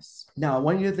promise. Now, I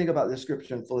want you to think about this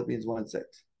scripture in Philippians 1:6.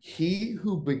 He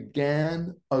who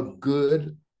began a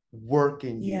good work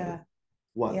in you,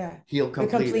 what? Yeah. He'll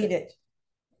complete it.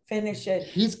 Finish it.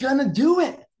 He's going to do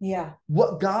it. Yeah.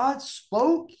 What God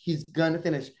spoke, he's going to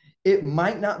finish. It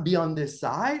might not be on this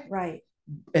side. Right.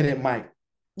 And it might,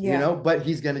 but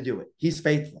he's going to do it. He's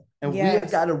faithful. And we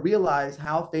have got to realize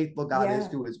how faithful God is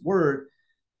to his word.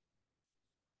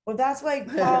 Well, that's why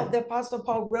the Apostle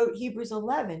Paul wrote Hebrews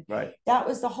 11. Right. That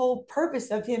was the whole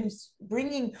purpose of him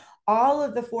bringing all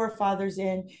of the forefathers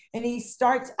in. And he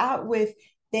starts out with,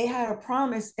 they had a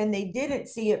promise and they didn't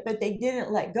see it, but they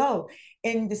didn't let go.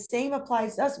 And the same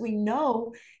applies to us. We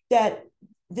know that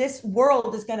this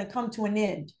world is going to come to an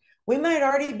end. We might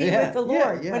already be with the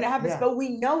Lord when it happens, but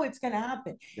we know it's going to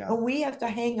happen. Yeah. And we have to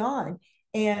hang on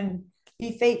and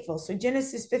be faithful. So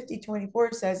Genesis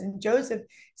 50:24 says, and Joseph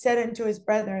said unto his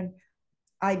brethren,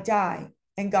 I die,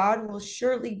 and God will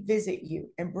surely visit you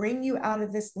and bring you out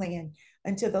of this land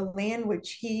unto the land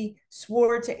which he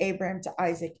swore to Abraham, to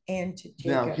Isaac, and to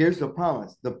Jacob. Now, here's the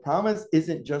promise. The promise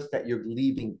isn't just that you're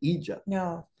leaving Egypt.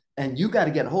 No. And you got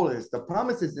to get a hold of this. The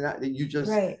promise is not that you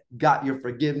just got your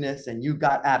forgiveness and you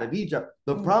got out of Egypt.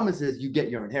 The promise is you get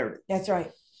your inheritance. That's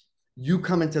right. You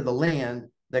come into the land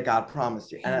that God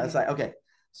promised you. And I was like, okay,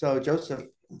 so Joseph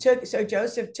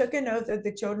took an oath of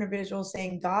the children of Israel,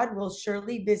 saying, God will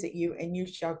surely visit you, and you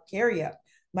shall carry up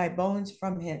my bones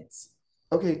from hence.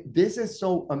 Okay, this is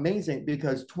so amazing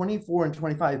because 24 and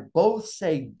 25 both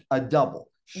say a double.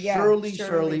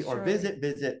 Surely, or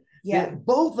visit. Yeah.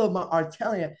 Both of them are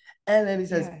telling it. And then he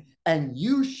says, and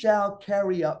you shall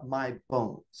carry up my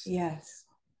bones. Yes.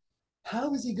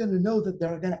 How is he going to know that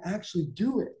they're going to actually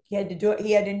do it? He had to do it.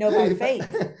 He had to know by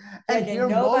faith. And here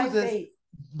Moses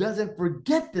doesn't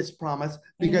forget this promise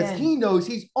because he knows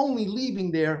he's only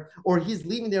leaving there, or he's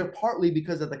leaving there partly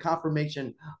because of the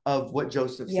confirmation of what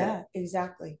Joseph said. Yeah,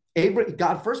 exactly.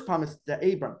 God first promised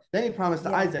to Abram, then he promised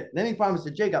to Isaac, then he promised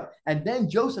to Jacob, and then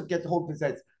Joseph gets a hold and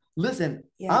says, listen,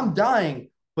 I'm dying,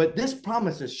 but this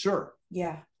promise is sure.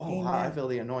 Yeah. Oh, how I feel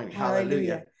the anointing.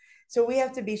 Hallelujah. So we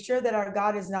have to be sure that our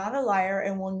God is not a liar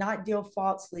and will not deal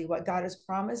falsely. What God has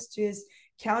promised to his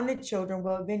counted children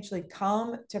will eventually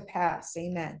come to pass.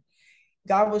 Amen.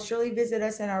 God will surely visit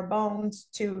us, and our bones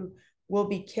will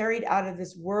be carried out of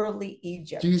this worldly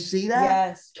Egypt. Do you see that?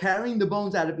 Yes. Carrying the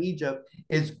bones out of Egypt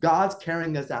is God's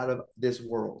carrying us out of this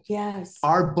world. Yes.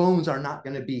 Our bones are not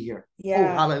going to be here.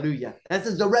 Yeah. Oh, hallelujah. This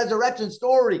is the resurrection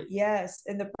story. Yes.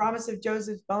 And the promise of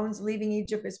Joseph's bones leaving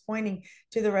Egypt is pointing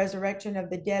to the resurrection of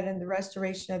the dead and the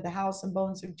restoration of the house and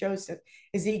bones of Joseph.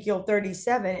 Ezekiel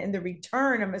 37, and the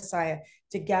return of Messiah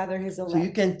to gather his elect. So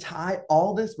you can tie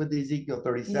all this with Ezekiel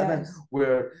 37,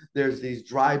 where there's these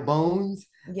dry bones.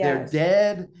 They're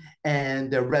dead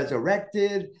and they're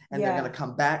resurrected, and they're going to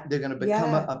come back. They're going to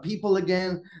become a people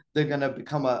again. They're going to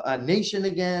become a nation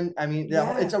again. I mean,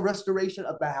 it's a restoration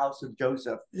of the house of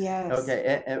Joseph. Yes.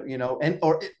 Okay.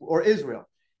 Or Israel,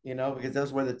 because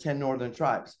those were the 10 northern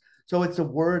tribes. So it's a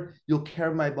word, you'll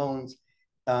carry my bones.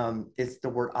 It's the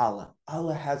word Allah.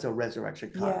 Allah has a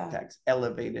resurrection context,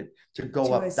 elevated to go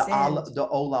to up. Ascend. The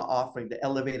Ola offering, the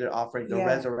elevated offering, the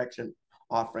resurrection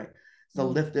offering. The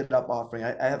lifted up offering.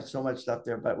 I have so much stuff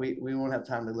there, but we won't have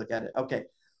time to look at it. Okay.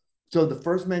 So the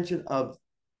first mention of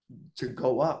to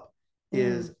go up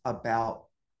is about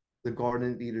the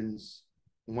Garden of Eden's,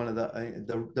 one of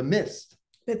the mist.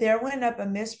 But there went up a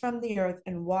mist from the earth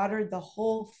and watered the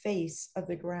whole face of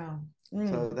the ground.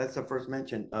 So that's the first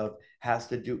mention of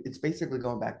it's basically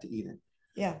going back to Eden.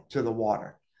 Yeah. To the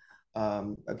water,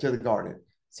 to the garden.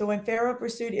 So when Pharaoh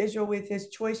pursued Israel with his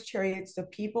choice chariots, the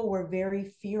people were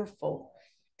very fearful.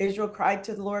 Israel cried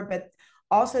to the Lord, but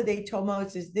also they told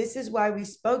Moses, this is why we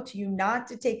spoke to you not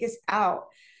to take us out.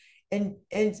 And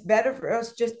it's better for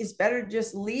us it's better to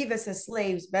just leave us as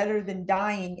slaves, better than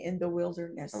dying in the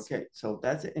wilderness. Okay, so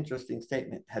that's an interesting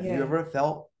statement. Have you ever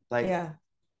felt like,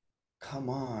 come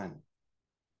on,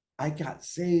 I got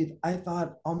saved. I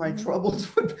thought all my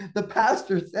troubles would, the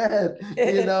pastor said,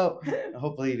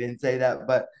 hopefully he didn't say that,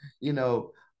 but,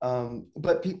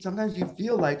 but sometimes you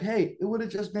feel like, hey, it would have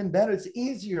just been better. It's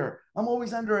easier. I'm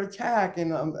always under attack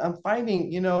and I'm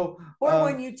fighting, Or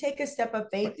when you take a step of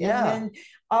faith and then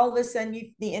all of a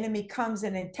sudden the enemy comes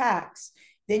and attacks,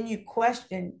 then you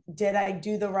question, did I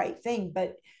do the right thing?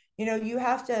 But, you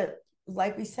have to,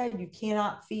 like we said, you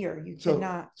cannot fear. You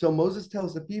cannot. So Moses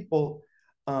tells the people,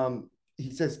 he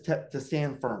says to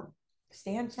stand firm.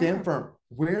 Stand firm.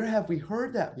 Where have we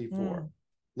heard that before?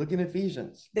 Look in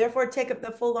Ephesians. Therefore, take up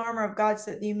the full armor of God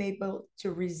so that you may be able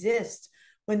to resist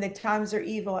when the times are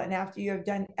evil, and after you have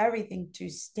done everything, to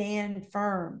stand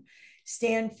firm.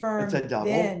 Stand firm. It's a double,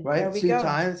 then. right? There we 2 go.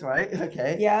 times, right?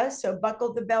 Okay. Yeah. So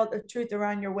buckle the belt of truth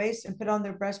around your waist and put on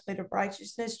the breastplate of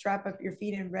righteousness. Strap up your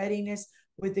feet in readiness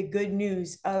with the good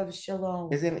news of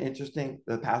shalom. Isn't it interesting?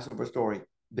 The Passover story.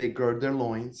 They gird their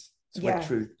loins with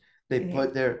truth. They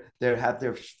put have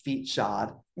their feet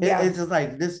shod. It's just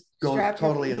like this goes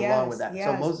totally along with that.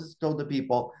 So Moses told the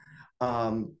people,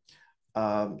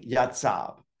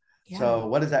 yatzab. So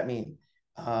what does that mean?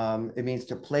 It means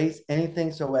to place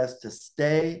anything so as to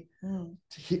stay.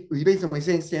 He basically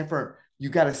saying stand firm. You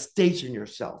got to station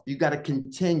yourself. You got to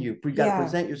continue. You got to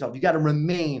present yourself. You got to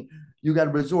remain. You got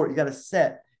to resort. You got to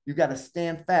set. You got to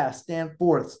stand fast, stand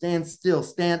forth, stand still,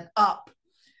 stand up.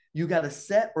 You got to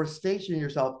set or station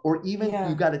yourself, or even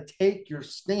you got to take your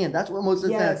stand. That's what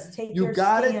Moses says. You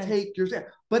got to take your stand.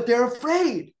 But they're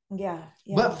afraid. Yeah.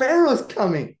 But Pharaoh's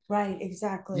coming. Right,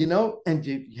 exactly. And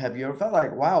have you ever felt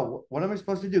like, wow, what am I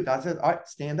supposed to do? God says, all right,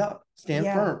 stand up, stand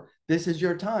firm. This is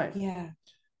your time. Yeah.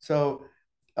 So,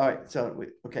 all right. So,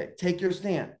 take your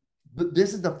stand. But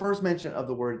this is the first mention of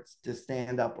the words to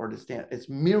stand up or to stand. It's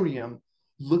Miriam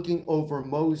looking over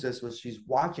Moses when she's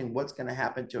watching what's going to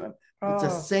happen to him. It's the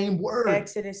same word.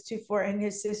 Exodus 2:4, and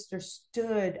his sister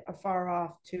stood afar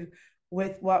off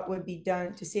with what would be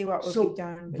done, to see what would be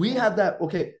done. We have that.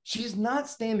 Okay, she's not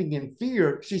standing in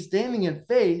fear. She's standing in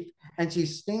faith, and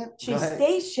she's stationed. She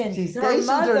stationed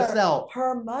herself.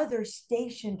 Her mother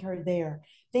stationed her there.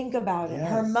 Think about it.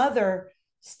 Her mother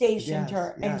stationed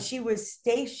her, and she was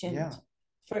stationed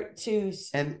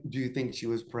And do you think she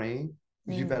was praying?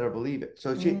 You better believe it.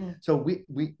 So we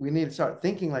need to start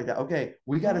thinking like that. Okay,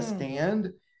 we got to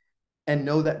stand and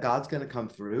know that God's going to come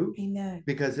through. Amen.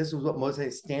 Because this is what Moses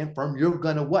said, stand firm. You're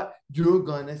going to what? You're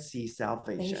going to see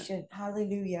salvation.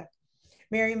 Hallelujah.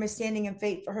 Miriam is standing in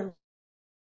faith for her.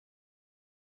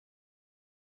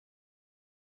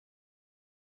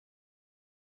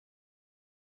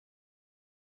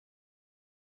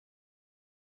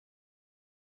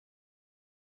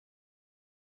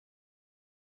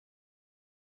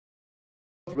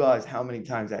 Realize how many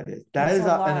times that is. That is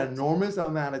an enormous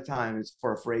amount of time is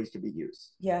for a phrase to be used.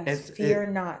 Yes. Fear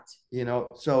not.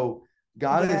 So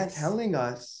God is telling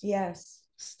us,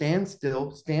 stand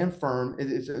still, stand firm.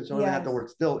 It's only not the word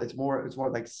still. It's more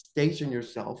like station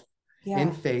yourself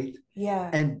in faith.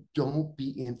 And don't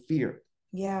be in fear.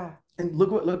 And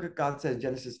look what God said,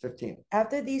 Genesis 15.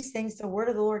 After these things, the word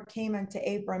of the Lord came unto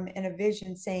Abram in a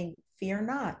vision, saying, fear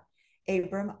not,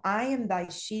 Abram, I am thy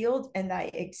shield and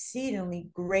thy exceedingly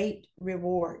great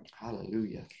reward.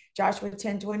 Hallelujah. Joshua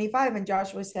 10:25, and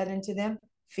Joshua said unto them,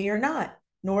 fear not,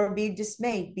 nor be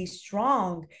dismayed, be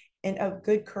strong and of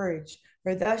good courage,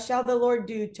 for thus shall the Lord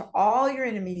do to all your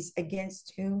enemies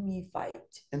against whom ye fight.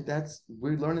 And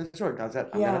we learn in the story. God said,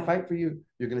 I'm going to fight for you.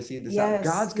 You're going to see this out.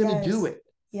 God's going to do it.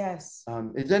 Yes.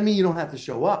 It doesn't mean you don't have to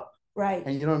show up. Right.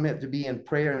 And you don't have to be in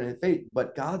prayer and in faith,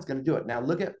 but God's going to do it. Now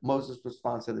look at Moses'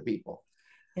 response to the people.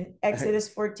 In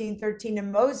Exodus 14:13, and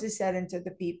Moses said unto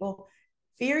the people,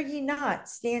 fear ye not,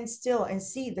 stand still and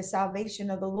see the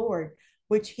salvation of the Lord,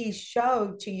 which he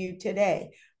showed to you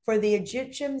today. For the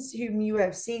Egyptians whom you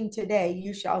have seen today,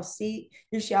 you shall see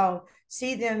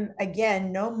them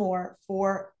again no more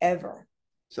forever.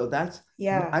 So that's,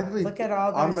 I believe look at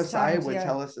all those our Messiah times, would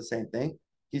tell us the same thing.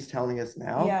 He's telling us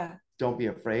now, don't be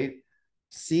afraid.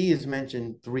 See is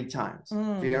mentioned 3 times.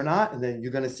 Fear not, and then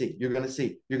you're going to see. You're going to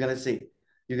see. You're going to see.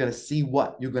 You're going to see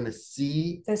what? You're going to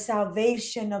see the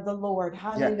salvation of the Lord.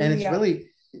 Hallelujah. Yeah, and it's really,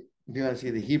 you're going to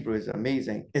see the Hebrew is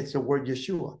amazing. It's the word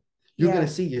Yeshua. You're going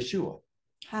to see Yeshua.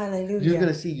 Hallelujah. You're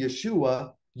going to see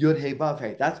Yeshua, Yud He Vav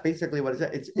He. That's basically what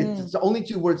it is. It's the only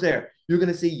 2 words there. You're going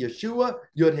to see Yeshua,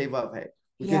 Yud He Vav He.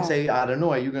 You can say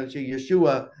Adonai. You're going to see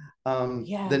Yeshua,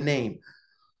 the name.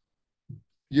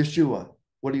 Yeshua.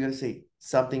 What are you going to see?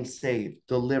 Something saved,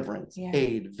 deliverance,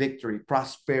 aid, victory,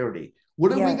 prosperity.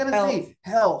 What are we going to see?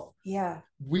 Health.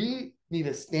 We need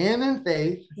to stand in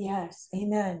faith. Yes.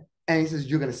 Amen. And he says,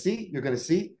 you're going to see, you're going to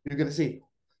see, you're going to see.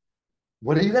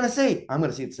 What are you going to say? I'm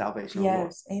going to see the salvation of the Lord.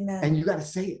 Yes. Amen. And you got to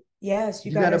say it. Yes.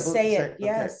 You got to say it.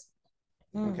 Yes.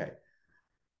 Okay.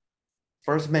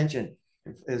 First mention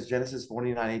is Genesis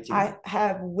 49:18. I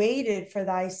have waited for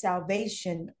thy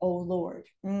salvation, O Lord.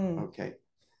 Okay.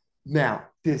 Now,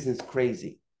 this is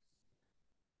crazy.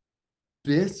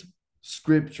 This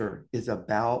scripture is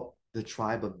about the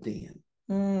tribe of Dan.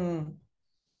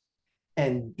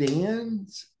 And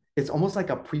Dan's, it's almost like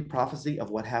a pre-prophecy of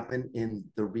what happened in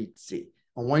the Red Sea.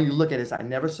 I want you to look at this. I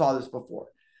never saw this before.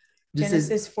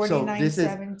 Genesis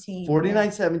 49:17.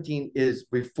 49:17 is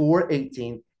before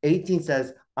 18. 18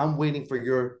 says, I'm waiting for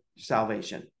your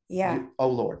salvation. Yeah. Oh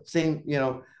Lord. Same,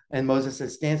 and Moses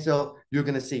says, stand still, you're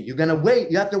going to see. You're going to wait.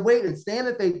 You have to wait and stand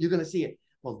in faith. You're going to see it.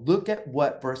 Well, look at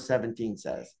what verse 17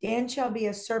 says. Dan shall be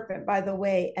a serpent by the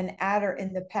way, an adder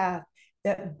in the path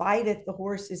that biteth the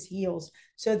horse's heels,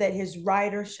 so that his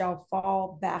rider shall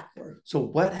fall backward. So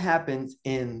what happens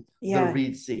in the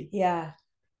Red Sea? Yeah.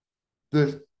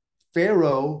 The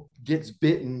Pharaoh gets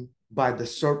bitten by the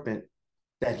serpent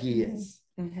that he is.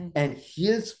 And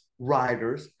his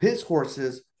riders, his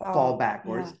horses fall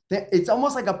backwards. Yeah. It's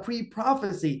almost like a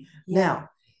pre-prophecy. Yeah. Now,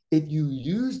 if you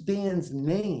use Dan's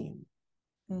name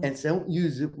and don't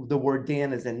use the word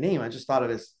Dan as a name, I just thought of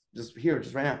this just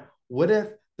right now. What if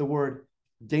the word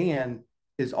Dan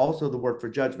is also the word for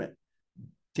judgment?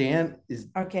 Dan is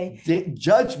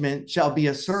judgment shall be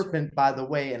a serpent by the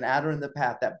way, an adder in the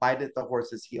path that biteth the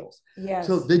horse's heels. Yes.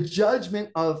 So the judgment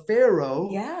of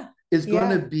Pharaoh is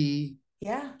going to be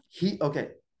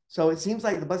So it seems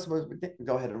like the blessing.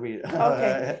 Go ahead and read it.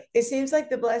 Okay. It seems like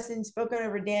the blessing spoken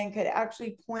over Dan could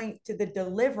actually point to the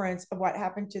deliverance of what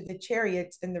happened to the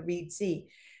chariots in the Red Sea.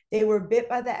 They were bit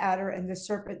by the adder and the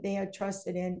serpent they had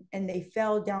trusted in, and they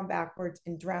fell down backwards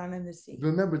and drowned in the sea.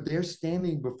 Remember, they're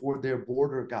standing before their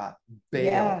border god,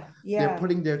 Baal. They're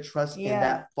putting their trust in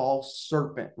that false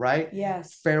serpent, right?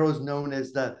 Yes. Pharaoh's known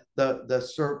as the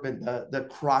serpent, the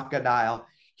crocodile.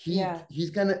 He's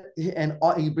gonna, and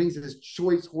he brings his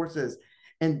choice horses.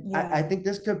 And I think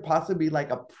this could possibly be like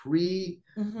a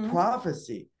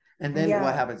pre-prophecy. And then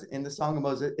what happens? In the Song of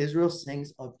Moses, Israel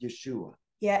sings of Yeshua.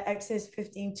 Yeah, Exodus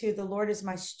 15:2, the Lord is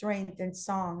my strength and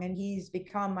song, and he's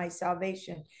become my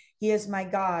salvation. He is my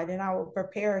God, and I will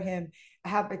prepare him a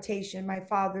habitation, my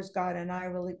father's God, and I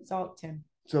will exalt him.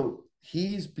 So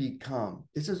he's become,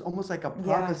 this is almost like a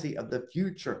prophecy of the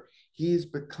future. He's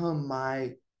become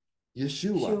my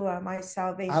Yeshua, my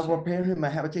salvation. I will prepare him a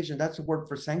habitation. That's the word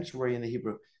for sanctuary in the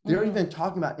Hebrew. They're even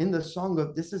talking about in the song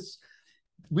of,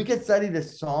 we could study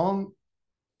this song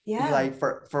like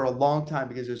for a long time,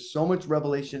 because there's so much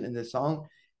revelation in this song,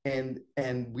 and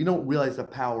we don't realize the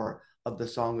power of the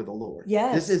song of the Lord.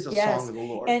 Yes, this is a song of the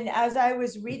Lord. And as I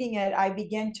was reading it, I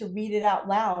began to read it out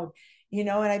loud, and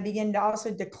I began to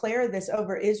also declare this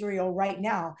over Israel right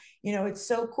now. It's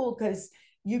so cool because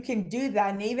you can do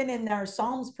that, and even in our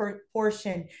Psalms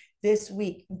portion this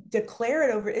week, declare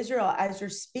it over Israel as you're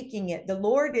speaking it. The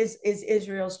Lord is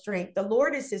Israel's strength. The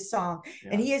Lord is his song,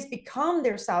 and he has become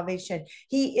their salvation.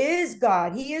 He is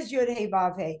God. He is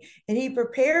Yod-Heh-Vav-Heh, and he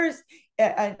prepares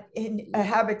a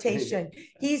habitation.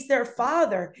 He's their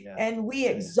father, and we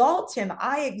exalt him.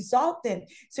 I exalt him.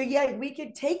 So we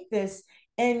could take this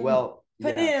and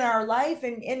put it in our life,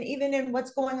 and even in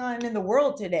what's going on in the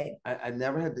world today. I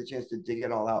never had the chance to dig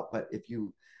it all out, but if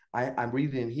you, I'm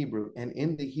reading in Hebrew, and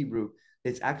in the Hebrew,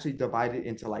 it's actually divided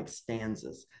into like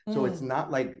stanzas. So it's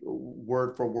not like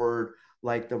word for word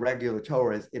like the regular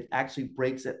Torah is. It actually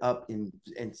breaks it up in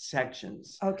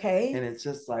sections. Okay. And it's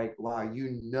just like, wow,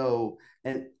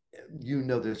 and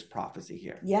there's prophecy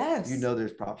here. Yes.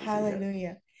 There's prophecy.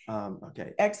 Hallelujah.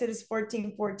 Okay. Exodus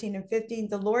 14:14 and 15.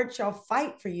 The Lord shall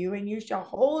fight for you, and you shall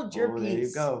hold your peace. There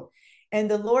you go.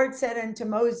 And the Lord said unto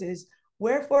Moses,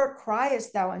 wherefore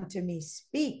criest thou unto me?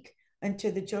 Speak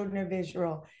unto the children of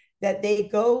Israel that they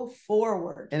go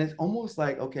forward. And it's almost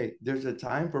like, okay, there's a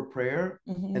time for prayer,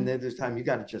 and then there's time you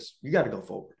got to go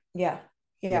forward. Yeah.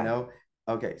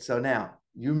 Okay. So now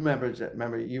you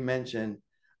remember you mentioned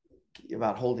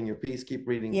about holding your peace. Keep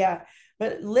reading. Yeah.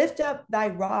 But lift up thy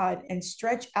rod and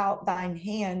stretch out thine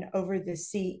hand over the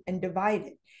sea and divide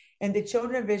it. And the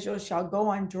children of Israel shall go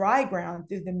on dry ground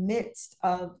through the midst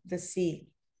of the sea.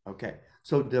 Okay.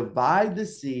 So divide the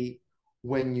sea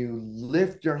when you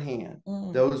lift your hand.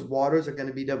 Those waters are going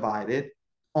to be divided.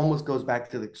 Almost goes back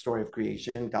to the story of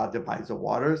creation. God divides the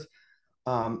waters.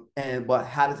 But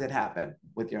how does it happen?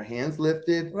 With your hands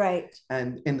lifted. Right.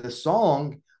 And in the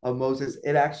song of Moses,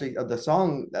 it actually, the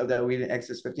song that we read in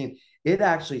Exodus 15, it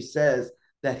actually says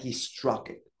that he struck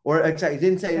it. Or actually, it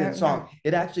didn't say it in song.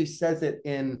 It actually says it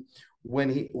in when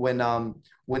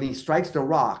he strikes the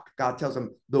rock, God tells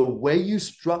him the way you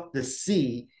struck the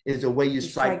sea is the way you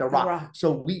strike the rock.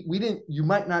 So we didn't, you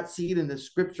might not see it in the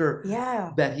scripture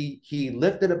that he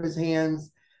lifted up his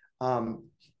hands,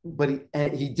 but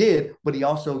he did, but he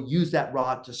also used that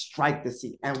rod to strike the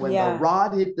sea. And when the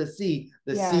rod hit the sea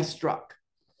struck.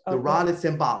 The rod is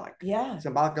symbolic.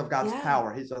 Symbolic of God's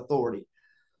power, his authority.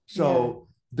 So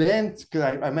then,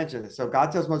 because I mentioned this, so God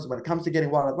tells Moses, when it comes to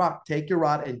getting water out of the rock, take your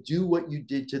rod and do what you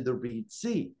did to the Reed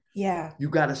Sea. You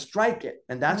got to strike it.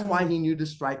 And that's why he knew to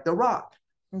strike the rock.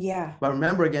 But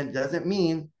remember, again, doesn't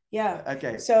mean.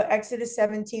 Okay. So Exodus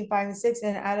 17:5-6,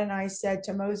 and Adonai said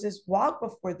to Moses, walk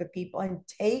before the people and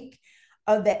take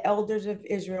of the elders of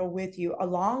Israel with you,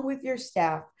 along with your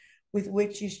staff with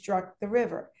which you struck the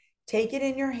river. Take it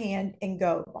in your hand and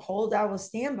go. Behold, I will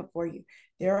stand before you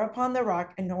there upon the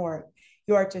rock in Horeb.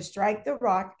 You are to strike the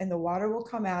rock, and the water will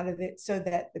come out of it so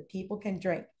that the people can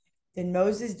drink. Then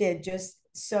Moses did just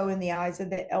so in the eyes of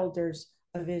the elders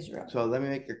of Israel. So let me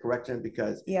make a correction,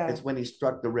 because it's when he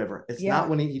struck the river. It's not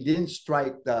when he didn't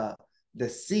strike the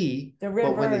sea,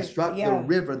 but when he struck the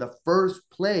river, the first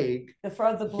plague.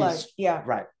 The blood.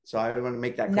 Right. So I want to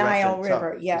make that correction. Nile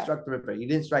River. So he struck the river. He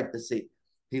didn't strike the sea.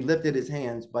 He lifted his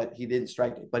hands, but he didn't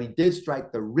strike it. But he did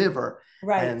strike the river.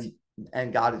 Right.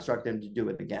 And God instructed him to do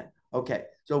it again. Okay,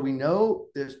 so we know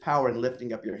there's power in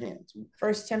lifting up your hands.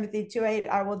 1 Timothy 2:8,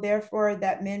 I will therefore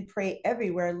that men pray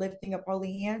everywhere, lifting up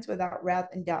holy hands without wrath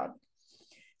and doubt.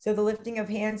 So the lifting of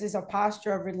hands is a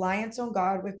posture of reliance on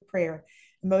God with prayer.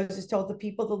 Moses told the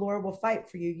people, the Lord will fight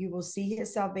for you. You will see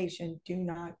his salvation. Do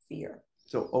not fear.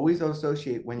 So always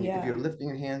associate when if you're lifting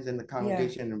your hands in the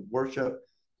congregation and worship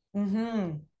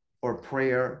or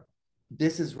prayer,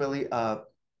 this is really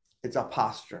it's a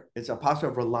posture. It's a posture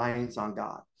of reliance on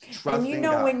God. And you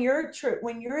know, God.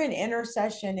 when you're in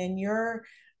intercession and you're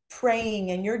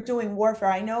praying and you're doing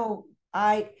warfare, I know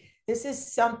this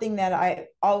is something that I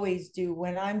always do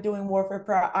when I'm doing warfare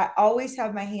prayer. I always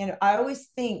have my hand. I always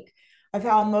think of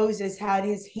how Moses had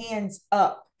his hands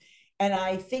up. And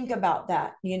I think about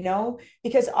that,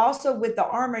 because also with the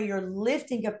armor, you're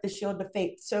lifting up the shield of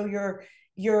faith. So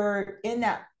you're in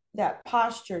that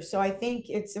posture. So I think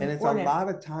it's important. And it's a lot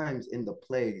of times in the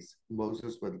plagues,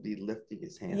 Moses would be lifting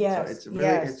his hands. So it's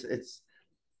really,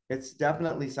 it's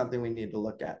definitely something we need to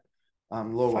look at.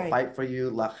 Lord will fight for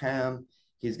you, lachem.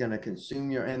 He's going to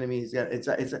consume your enemies. It's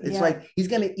like he's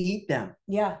going to eat them.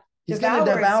 He's going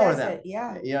to devour them.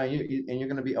 And you're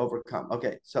going to be overcome.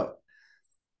 Okay, so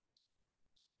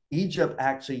Egypt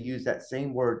actually used that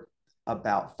same word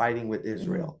about fighting with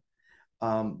Israel.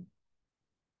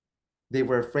 They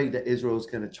were afraid that Israel was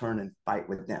going to turn and fight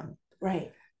with them.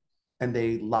 Right. And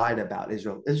they lied about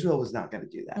Israel. Israel was not going to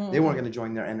do that. They weren't going to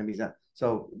join their enemies.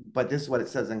 So, but this is what it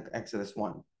says in Exodus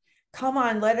 1. Come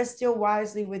on, let us deal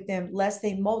wisely with them, lest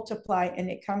they multiply, and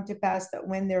it come to pass that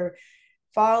when there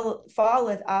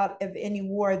falleth out of any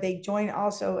war, they join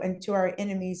also unto our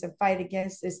enemies and fight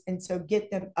against us, and so get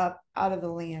them up out of the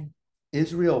land.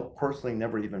 Israel personally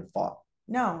never even fought.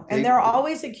 No, and they're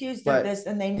always accused of this,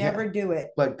 and they never do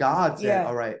it. But God said,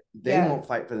 all right, they won't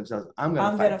fight for themselves. I'm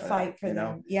going to fight for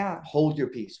them. Hold your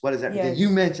peace. What does that mean? You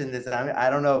mentioned this, and I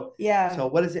don't know. So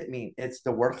what does it mean? It's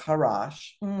the word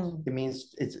harash. It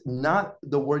means, it's not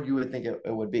the word you would think it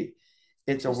would be.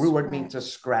 It's a root word meaning to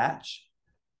scratch,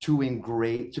 to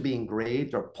be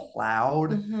engraved or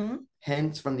plowed.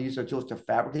 Hence, from the use of tools, to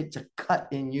fabricate, to cut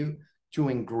in you, to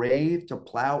engrave, to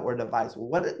plow or devise.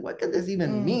 What could this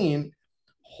even mean?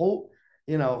 Hold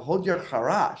your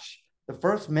harash. The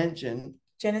first mention,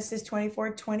 Genesis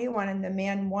 24:21, and the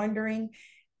man wondering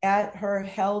at her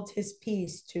held his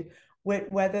peace to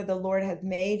whether the Lord had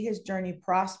made his journey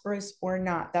prosperous or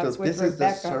not. That's what Rebecca. Is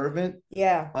the servant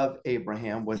of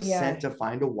Abraham was sent to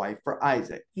find a wife for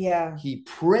Isaac. He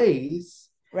prays,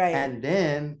 and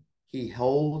then he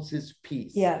holds his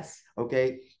peace.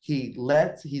 Okay. He's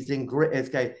letting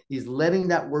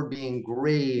that word be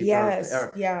engraved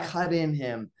or cut in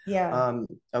him.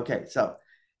 Okay. So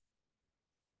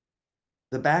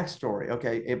the backstory.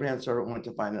 Okay. Abraham's servant went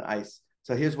to find an ice.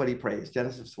 So here's what he prays.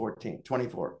 Genesis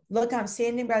 14:24. Look, I'm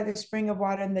standing by the spring of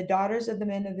water, and the daughters of the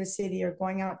men of the city are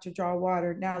going out to draw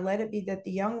water. Now let it be that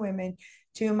the young women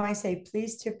to whom I say,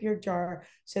 please tip your jar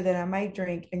so that I might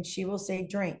drink, and she will say,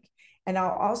 drink. And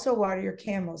I'll also water your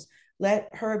camels. Let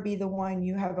her be the one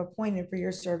you have appointed for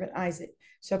your servant Isaac.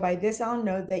 So by this I'll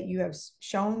know that you have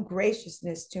shown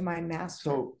graciousness to my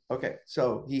master.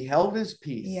 So he held his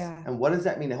peace. And what does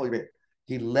that mean?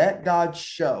 He let God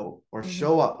show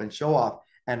up and show off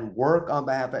and work on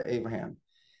behalf of Abraham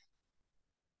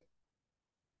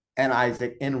and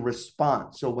Isaac in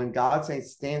response. So when God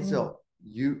says stand still,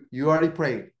 you already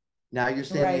prayed. Now you're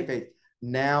standing in faith.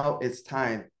 Now it's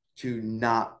time to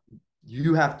not,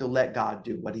 you have to let God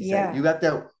do what he said. You got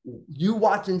to, you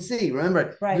watch and see.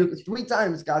 Remember, 3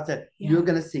 times God said, you're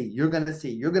going to see, you're going to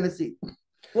see, you're going to see.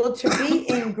 Well, to be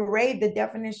engraved, the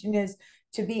definition is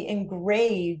to be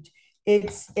engraved.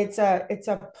 It's a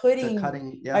putting,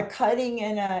 a cutting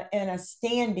and a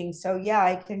standing. So yeah,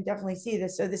 I can definitely see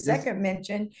this. So the second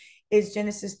mention is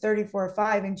Genesis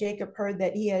 34:5, and Jacob heard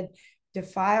that he had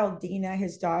defiled Dinah,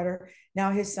 his daughter.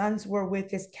 Now his sons were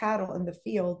with his cattle in the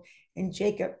field, and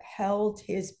Jacob held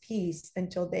his peace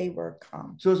until they were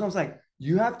come. So it's almost like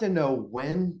you have to know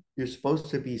when you're supposed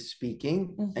to be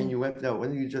speaking, and you have to know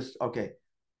when you just, okay,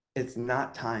 it's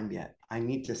not time yet. I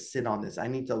need to sit on this. I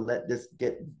need to let this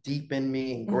get deep in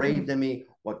me, engraved in me,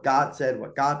 what God said,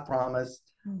 what God promised.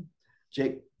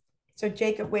 So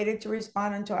Jacob waited to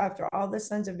respond until after all the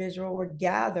sons of Israel were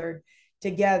gathered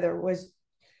together. Was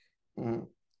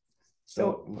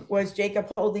Jacob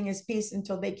holding his peace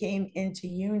until they came into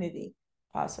unity?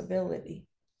 Possibility.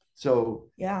 So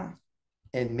yeah.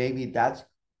 And maybe that's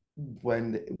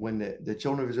when the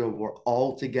children of Israel were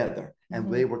all together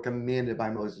and they were commanded by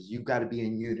Moses, you got to be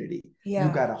in unity. You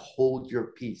got to hold your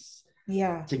peace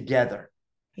together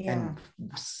and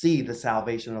see the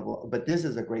salvation of the Lord. But this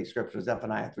is a great scripture,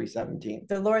 Zephaniah 3:17.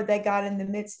 The Lord thy God in the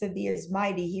midst of thee is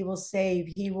mighty. He will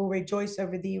save. He will rejoice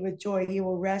over thee with joy. He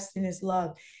will rest in his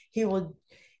love. He will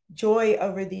joy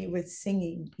over thee with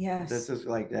singing. Yes. This is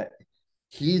like that.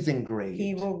 He's engraved.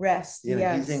 He will rest.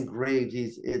 He's engraved.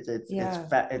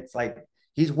 It's like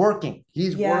he's working.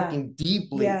 He's working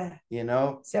deeply.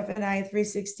 Zephaniah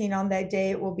 3:16. On that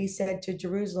day it will be said to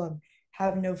Jerusalem,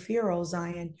 have no fear, O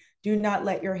Zion. Do not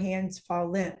let your hands fall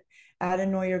limp.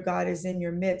 Adonai your God is in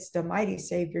your midst, the mighty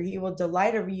Savior. He will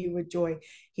delight over you with joy.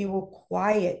 He will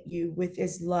quiet you with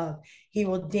his love. He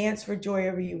will dance for joy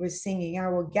over you with singing. I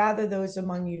will gather those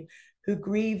among you who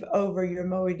grieve over your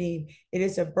Moedim. It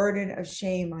is a burden of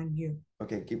shame on you.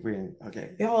 Okay, keep reading.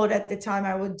 Okay. Behold, at the time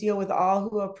I will deal with all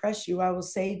who oppress you. I will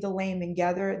save the lame and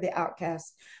gather the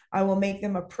outcasts. I will make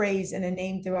them a praise and a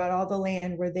name throughout all the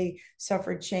land where they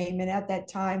suffered shame. And at that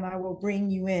time I will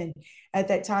bring you in. At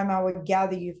that time I will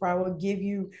gather you, for I will give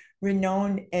you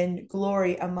renown and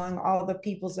glory among all the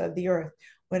peoples of the earth,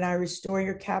 when I restore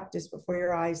your captives before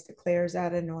your eyes, declares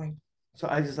Adonai. So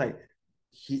I just like,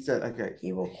 he said, okay,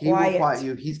 he will quiet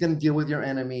you. He's going to deal with your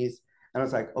enemies. And I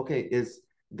was like, okay, is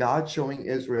God showing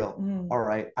Israel, all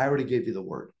right, I already gave you the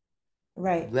word.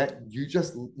 Right. Let you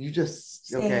just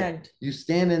stand. Okay, you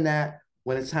stand in that.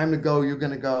 When it's time to go, you're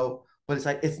going to go. But it's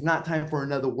like, it's not time for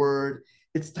another word.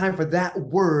 It's time for that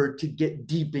word to get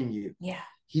deep in you. Yeah.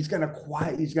 He's going to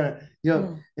quiet. He's going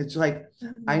to, it's like,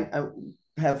 I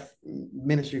have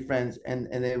ministry friends, and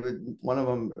they would, one of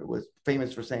them was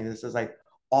famous for saying this, is like,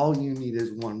 all you need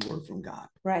is one word from God.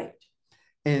 Right.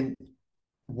 And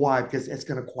why? Because it's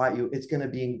going to quiet you. It's going to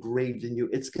be engraved in you.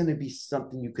 It's going to be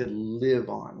something you could live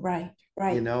on. Right.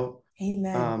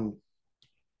 Amen.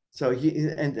 So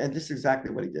and this is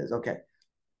exactly what he does. Okay.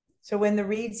 So when the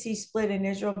Red Sea split and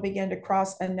Israel began to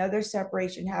cross, another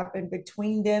separation happened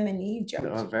between them and Egypt.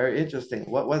 Oh, very interesting.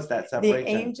 What was that separation?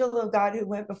 The angel of God who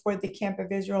went before the camp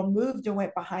of Israel moved and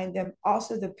went behind them.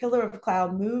 Also the pillar of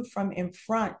cloud moved from in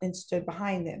front and stood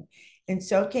behind them. And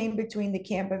so came between the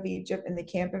camp of Egypt and the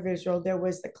camp of Israel. There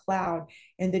was the cloud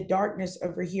and the darkness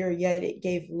over here, yet it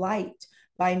gave light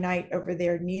by night over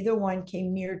there. Neither one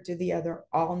came near to the other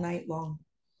all night long.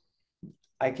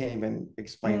 I can't even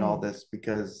explain all this,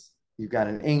 because you got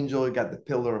an angel, you got the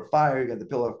pillar of fire, you got the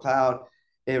pillar of cloud.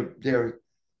 They're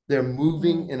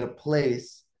moving in a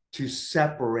place to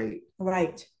separate.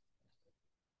 Right.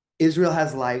 Israel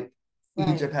has light,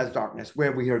 Egypt has darkness. Where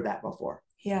have we heard that before?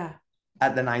 Yeah.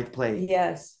 At the 9th plague.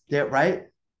 Yes. Right?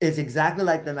 It's exactly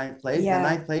like the 9th plague. Yeah.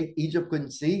 The 9th plague, Egypt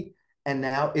couldn't see, and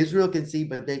now Israel can see,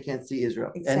 but they can't see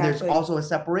Israel. Exactly. And there's also a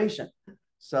separation.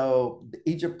 So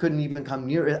Egypt couldn't even come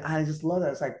near it. I just love that.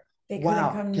 It's like,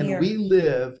 wow, can we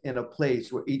live in a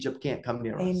place where Egypt can't come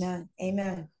near us? Amen.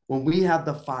 Amen. When we have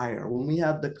the fire, when we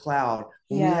have the cloud,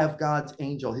 when we have God's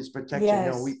angel, his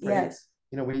protection, we pray,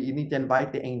 you need to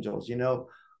invite the angels,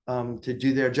 to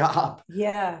do their job.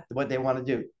 Yeah. What they want to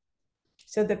do.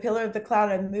 So the pillar of the cloud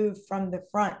had moved from the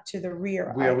front to the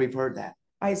rear. We've heard that.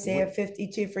 Isaiah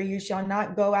 52, for you shall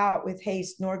not go out with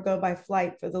haste, nor go by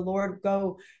flight, for the Lord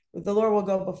will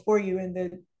go before you, and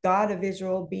the God of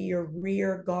Israel will be your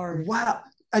rear guard. Wow.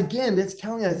 Again, it's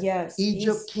telling us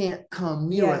Egypt can't come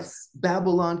near us.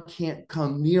 Babylon can't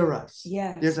come near us.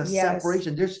 There's a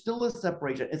separation. There's still a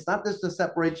separation. It's not just a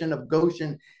separation of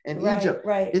Goshen and Egypt.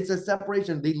 Right. It's a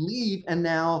separation. They leave, and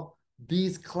now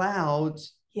these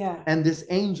clouds Yeah. And this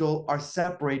angel are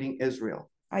separating Israel.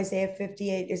 Isaiah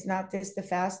 58, is not this the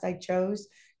fast I chose,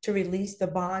 to release the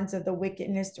bonds of the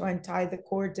wickedness, to untie the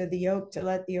cords of the yoke, to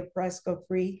let the oppressed go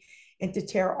free, and to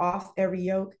tear off every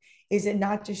yoke? Is it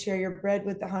not to share your bread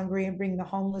with the hungry and bring the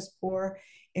homeless poor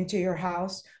into your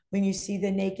house? When you see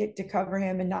the naked, to cover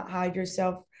him and not hide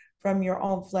yourself from your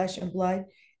own flesh and blood?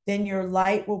 Then your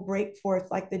light will break forth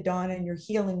like the dawn, and your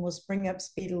healing will spring up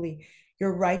speedily.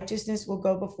 Your righteousness will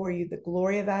go before you, the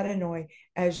glory of Adonai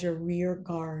as your rear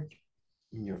guard.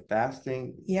 When you're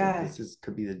fasting, yeah, so this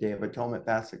could be the Day of Atonement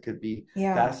fast. It could be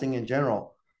yeah, fasting in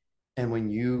general. And when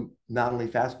you not only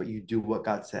fast, but you do what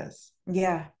God says,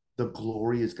 yeah, the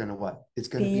glory is going to what? It's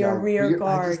going be to be your our rear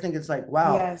guard. I just think it's like,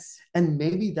 wow. Yes. And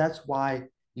maybe that's why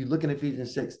you look in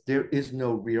Ephesians 6, there is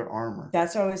no rear armor.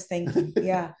 That's what I was thinking.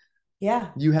 Yeah. Yeah.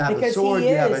 You have because a sword,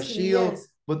 you have a shield,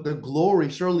 but the glory,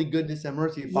 surely goodness and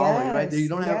mercy follow you, right? You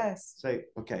don't have, say,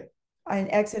 okay. In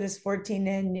Exodus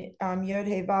 14 and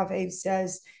Yod-Heh-Vav-Heh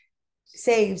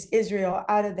saves Israel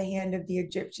out of the hand of the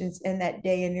Egyptians in that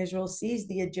day, and Israel sees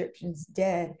the Egyptians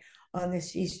dead on the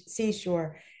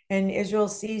seashore, and Israel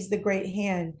sees the great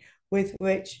hand with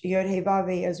which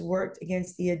Yod-Heh-Vav-Heh has worked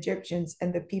against the Egyptians,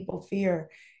 and the people fear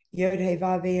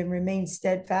Yod-Heh-Vav-Heh and remain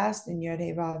steadfast in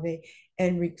Yod-Heh-Vav-Heh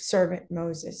and servant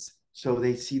Moses. So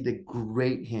they see the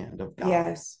great hand of God.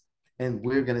 Yes. And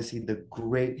we're going to see the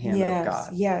great hand of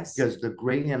God. Yes. Because the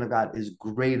great hand of God is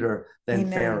greater than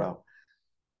Amen. Pharaoh.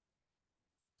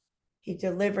 He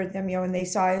delivered them, when they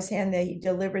saw his hand, that he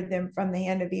delivered them from the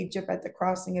hand of Egypt at the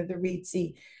crossing of the Red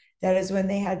Sea. That is when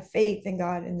they had faith in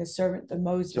God and the servant of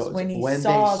Moses. So when they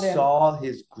saw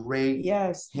his great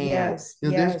hand. Yes.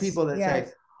 There's people that say,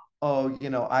 oh,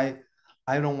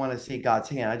 I don't want to see God's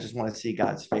hand. I just want to see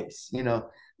God's face.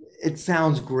 It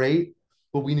sounds great,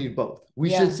 but we need both.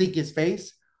 We should seek his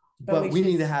face, but we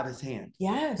need to have his hand.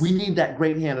 Yes. We need that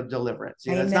great hand of deliverance.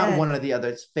 It's not one or the other.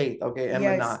 It's faith. Okay.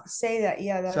 Say that.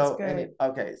 Yeah, that's good.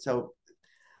 So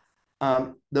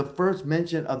the first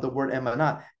mention of the word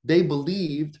emanah, they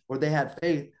believed or they had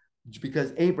faith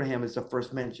because Abraham is the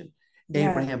first mention.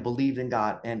 Abraham believed in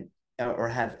God or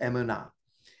had emanah.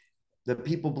 The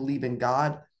people believe in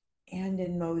God and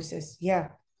in Moses. Yeah.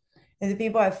 And the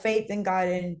people have faith in God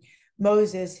and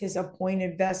Moses, his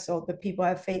appointed vessel. The people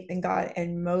have faith in God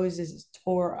and Moses'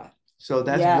 Torah. So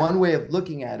that's one way of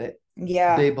looking at it.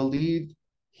 Yeah. They believed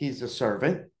he's a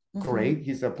servant. Great. Mm-hmm.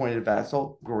 He's the appointed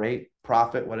vessel. Great.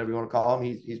 Prophet, whatever you want to call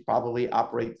him. He's probably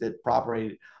operated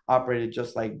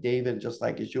just like David, just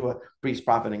like Yeshua, priest,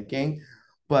 prophet, and king.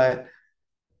 But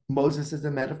Moses is a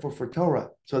metaphor for Torah.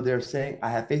 So they're saying, I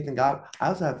have faith in God. I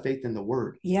also have faith in the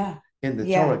word. Yeah. In the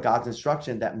Torah, God's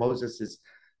instruction that Moses is.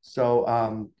 So,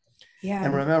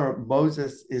 and remember,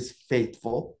 Moses is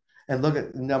faithful. And look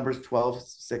at Numbers 12,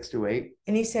 6-8.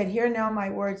 And he said, hear now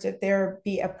my words, if there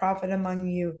be a prophet among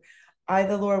you, I,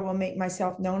 the Lord, will make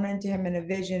myself known unto him in a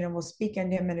vision and will speak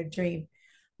unto him in a dream.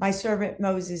 My servant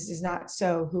Moses is not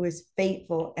so, who is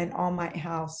faithful in all my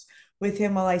house. With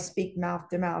him will I speak mouth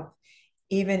to mouth,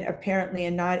 even apparently,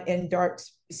 and not in dark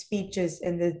speeches.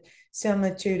 And the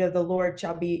similitude of the Lord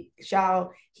shall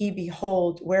he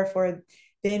behold. Wherefore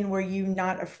then were you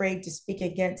not afraid to speak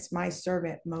against my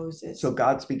servant Moses? So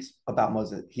God speaks about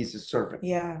Moses. He's his servant.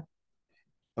 Yeah.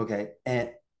 Okay.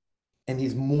 And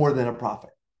he's more than a prophet.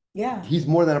 Yeah. He's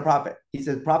more than a prophet. He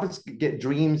says prophets get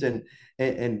dreams and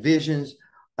visions.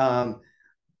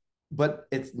 But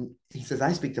he says,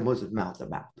 I speak to Moses mouth to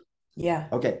mouth. Yeah.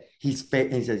 Okay. He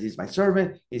says, he's my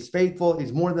servant. He's faithful.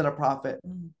 He's more than a prophet.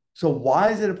 So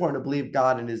why is it important to believe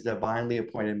God and his divinely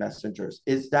appointed messengers?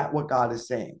 Is that what God is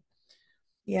saying?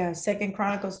 Yeah. 2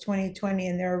 Chronicles 20:20.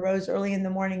 And there arose early in the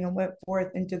morning and went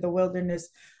forth into the wilderness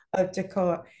of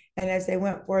Tekoa. And as they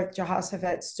went forth,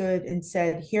 Jehoshaphat stood and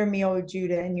said, hear me, O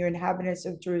Judah, and you inhabitants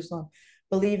of Jerusalem.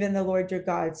 Believe in the Lord your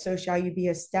God, so shall you be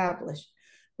established.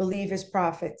 Believe his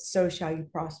prophets, so shall you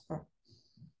prosper.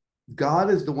 God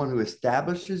is the one who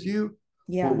establishes you.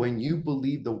 Yeah. But when you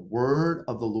believe the word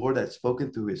of the Lord that's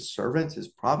spoken through his servants, his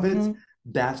prophets,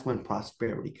 that's when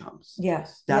prosperity comes.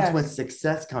 Yes. That's when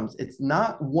success comes. It's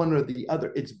not one or the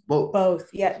other. It's both. Both.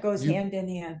 Yeah. It goes hand in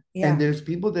hand. Yeah. And there's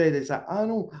people today that say,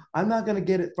 I'm not going to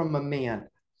get it from a man.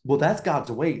 Well, that's God's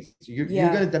ways. You're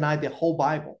going to deny the whole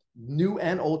Bible, New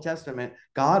and Old Testament.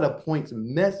 God appoints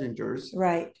messengers,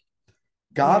 right?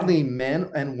 Godly men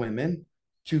and women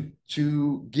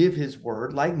to give his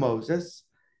word, like Moses.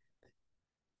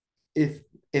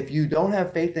 If you don't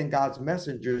have faith in God's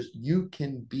messengers, you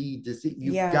can be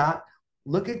deceived.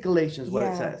 Look at Galatians, what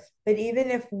it says. But even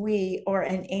if we or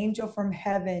an angel from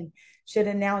heaven should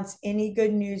announce any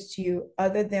good news to you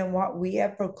other than what we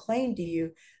have proclaimed to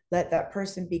you, let that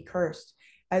person be cursed.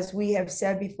 as we have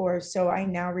said before, so I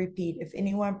now repeat, if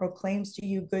anyone proclaims to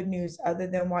you good news other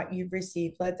than what you've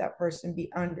received, let that person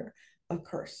be under a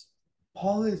curse.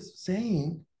 Paul is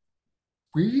saying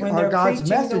we when are they're God's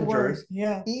preaching the word, messengers,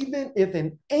 yeah, even if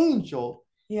an angel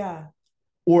yeah,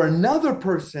 or another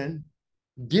person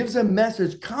gives a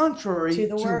message to contrary the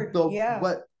to word, the yeah.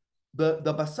 what the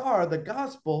basar, the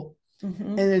gospel. Mhm.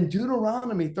 And in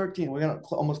Deuteronomy 13, we're gonna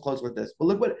almost close with this. But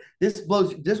look what this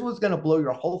blows. This was gonna blow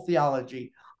your whole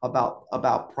theology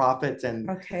about prophets and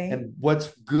Okay. and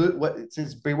what's good. What it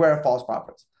says, beware of false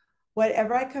prophets.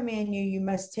 Whatever I command you, you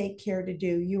must take care to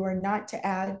do. You are not to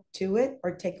add to it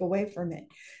or take away from it.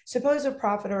 Suppose a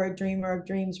prophet or a dreamer of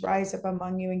dreams rise up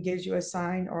among you and gives you a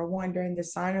sign or a wonder, and the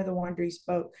sign or the wonder he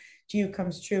spoke to you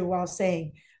comes true while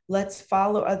saying, let's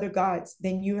follow other gods.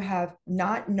 Then you have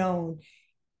not known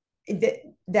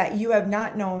that you have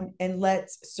not known, and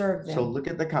let's serve them. So look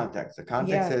at the context. The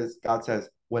context is God says,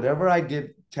 whatever I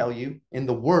tell you in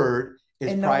the word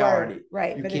is priority. Word,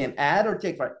 right. You can't add or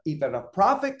take from it. Even a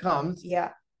prophet comes,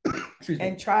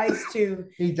 and tries to,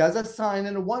 he does a sign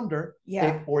and a wonder,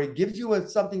 or he gives you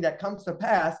something that comes to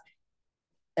pass,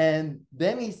 and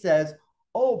then he says,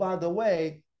 oh, by the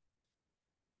way,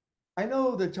 I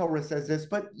know the Torah says this,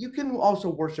 but you can also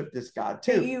worship this God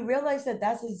too. But you realize that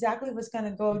that's exactly what's going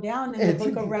to go down in the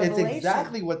book of Revelation. It's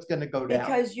exactly what's going to go down.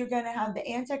 Because you're going to have the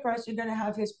Antichrist, you're going to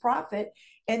have his prophet,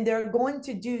 and they're going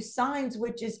to do signs,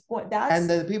 which is what that's. And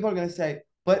then people are going to say,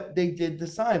 but they did the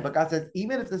sign. But God says,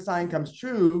 even if the sign comes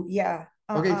true. Yeah.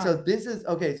 Okay, so this is,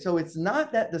 okay, so it's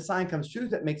not that the sign comes true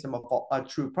that makes them a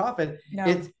true prophet.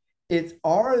 No. It's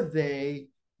are they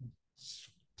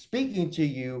speaking to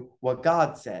you what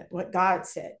God said, what God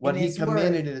said, what he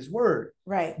commanded in his word.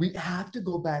 Right. We have to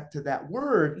go back to that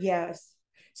word. Yes.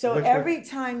 So every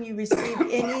time you receive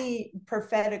any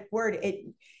prophetic word,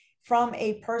 from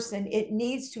a person, it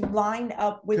needs to line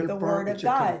up with the word of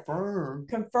God.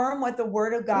 Confirm what the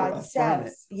word of God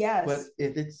says. Yes. But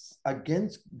if it's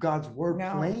against God's word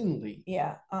plainly,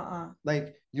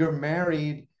 like you're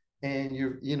married and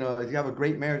you have a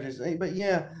great marriage and say, but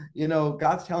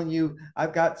God's telling you,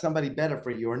 I've got somebody better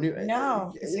for you, or new.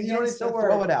 No, you don't need to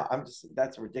throw it out.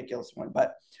 That's a ridiculous one.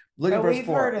 But look at verse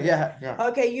 4.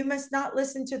 Okay, you must not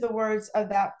listen to the words of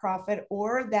that prophet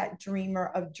or that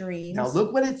dreamer of dreams. Now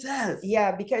look what it says.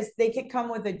 Yeah, because they could come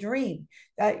with a dream.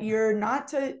 That you're not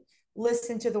to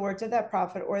listen to the words of that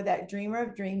prophet or that dreamer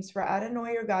of dreams, for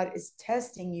Adonai your God is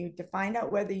testing you to find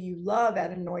out whether you love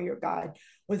Adonai your God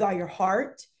with all your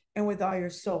heart and with all your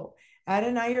soul.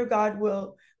 Adonai your God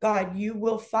you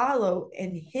will follow,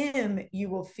 and him you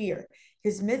will fear.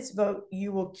 His mitzvot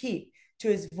you will keep. To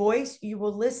his voice you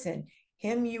will listen.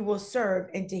 Him you will serve,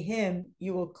 and to him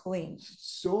you will cling.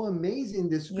 So amazing,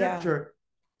 this scripture.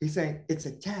 He's saying it's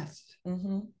a test.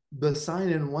 Mm-hmm. The sign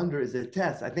and wonder is a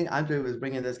test. I think Andre was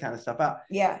bringing this kind of stuff out.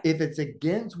 Yeah. If it's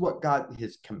against what God,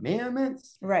 his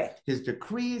commandments, right, his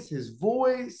decrees, his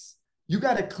voice, you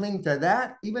got to cling to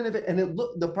that, even if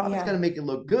the prophet's going to make it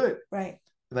look good. Right.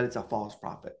 But it's a false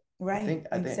prophet. Right. I think.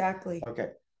 Exactly. Okay.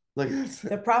 Look at this.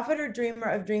 The prophet or dreamer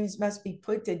of dreams must be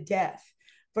put to death.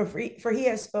 For he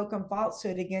has spoken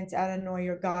falsehood against Adonai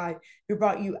your God, who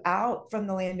brought you out from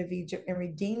the land of Egypt and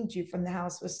redeemed you from the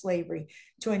house of slavery,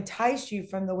 to entice you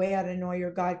from the way Adonai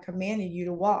your God commanded you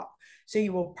to walk. So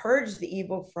you will purge the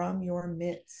evil from your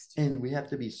midst. And we have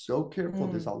to be so careful.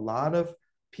 There's a lot of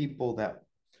people that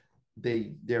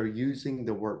they're using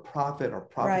the word prophet or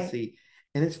prophecy,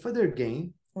 and it's for their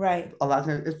gain. Right. A lot of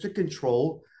times it's to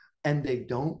control. And they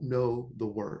don't know the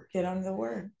word. Get on the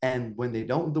word. And when they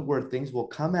don't know the word, things will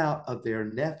come out of their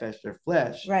nefesh, their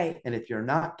flesh. Right. And if you're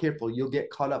not careful, you'll get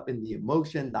caught up in the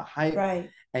emotion, the hype. Right.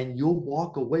 And you'll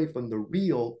walk away from the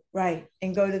real. Right.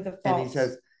 And go to the false.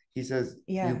 And he says,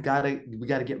 we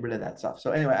gotta get rid of that stuff.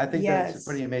 So anyway, I think that's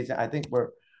pretty amazing. I think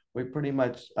we pretty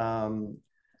much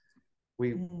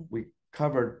we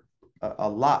covered a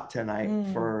lot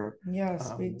tonight for.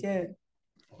 Yes, we did.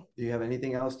 Do you have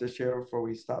anything else to share before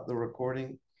we stop the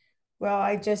recording? Well,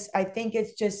 I think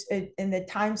it's just in the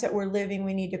times that we're living,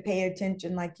 we need to pay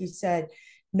attention. Like you said,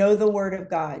 know the word of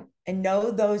God, and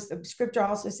the scripture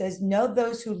also says, know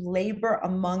those who labor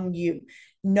among you,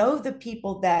 know the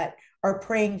people that are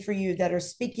praying for you, that are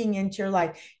speaking into your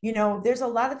life. There's a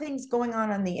lot of things going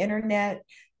on the internet.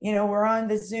 We're on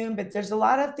the Zoom, but there's a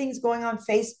lot of things going on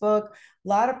Facebook, a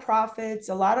lot of prophets,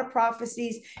 a lot of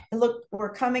prophecies. And look,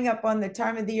 we're coming up on the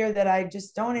time of the year that I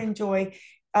just don't enjoy,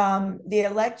 the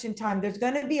election time. There's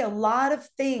going to be a lot of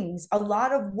things, a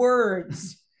lot of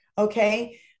words,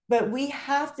 okay? But we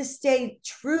have to stay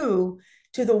true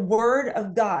to the word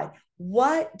of God.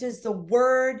 What does the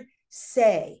word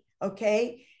say,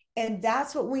 okay? And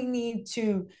that's what we need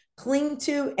to cling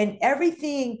to. And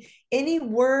everything, any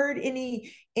word,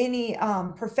 any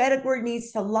prophetic word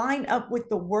needs to line up with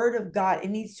the word of God. It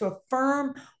needs to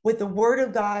affirm what the word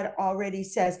of God already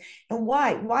says. And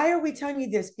why are we telling you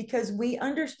this? Because we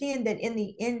understand that in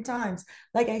the end times,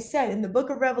 like I said, in the book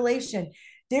of Revelation,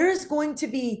 there is going to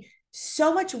be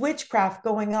so much witchcraft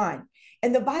going on.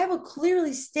 And the Bible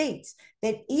clearly states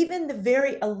that even the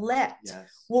very elect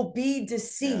will be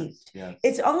deceived.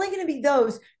 It's only going to be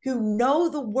those who know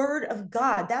the word of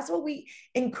God. That's what we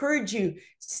encourage you.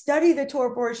 Study the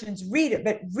Torah portions, read it,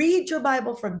 but read your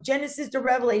Bible from Genesis to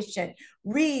Revelation.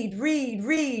 Read.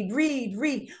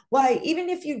 Why? Even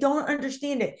if you don't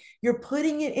understand it, you're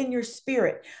putting it in your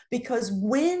spirit, because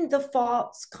when the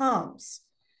false comes,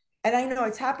 and I know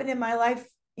it's happened in my life,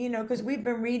 because we've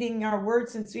been reading our word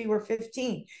since we were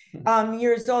 15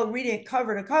 years old, reading it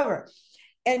cover to cover.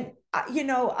 And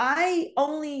I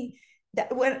only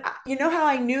that when how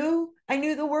I knew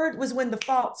the word was when the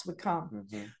false would come.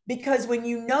 Because when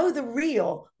you know the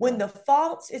real, when the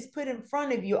false is put in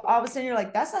front of you, all of a sudden you're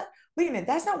like, that's not, wait a minute,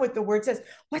 that's not what the word says.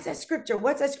 What's that scripture?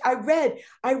 What's that?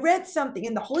 I read something,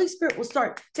 and the Holy Spirit will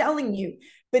start telling you.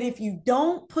 But if you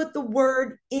don't put the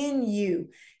word in you,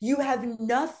 you have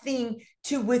nothing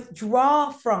to withdraw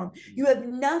from. You have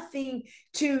nothing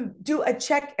to do a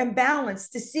check and balance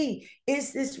to see,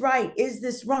 is this right? Is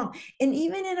this wrong? And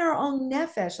even in our own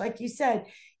nefesh, like you said,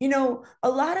 a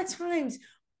lot of times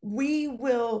we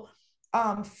will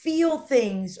feel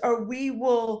things, or we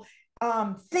will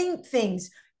think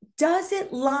things. Does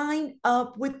it line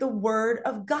up with the word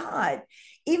of God?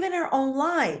 Even our own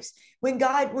lives.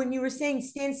 When you were saying,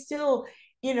 stand still,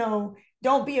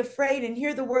 don't be afraid and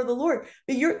hear the word of the Lord.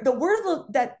 But the word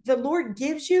that the Lord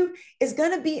gives you is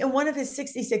going to be in one of his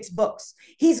 66 books.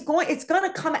 It's going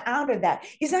to come out of that.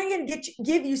 He's not going to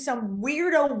give you some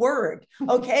weirdo word.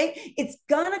 Okay. It's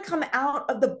going to come out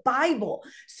of the Bible.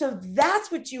 So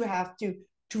that's what you have to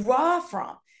draw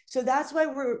from. So that's why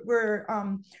we're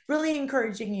really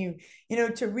encouraging you,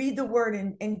 to read the word,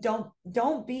 and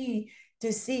don't be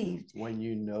deceived. When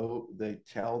they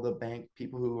tell the bank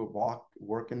people who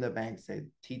work in the bank, say,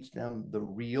 teach them the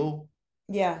real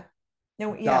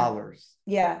dollars.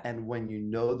 And when you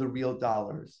know the real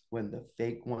dollars, when the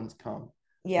fake ones come,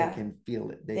 they can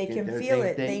feel it. They can feel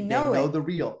it. They know the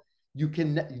real. You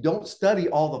don't study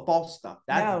all the false stuff.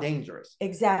 That's dangerous.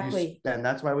 Exactly. And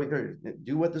that's why we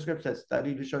do what the script says.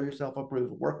 Study to show yourself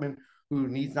approved, a workman who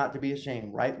needs not to be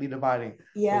ashamed, rightly dividing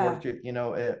the word truth.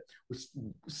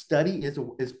 Study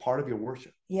is part of your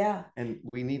worship. And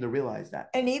we need to realize that.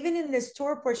 And even in this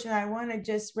Torah portion, I want to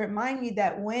just remind you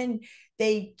that when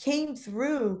they came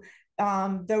through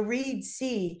the Reed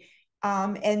Sea,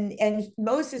 and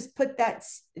Moses put that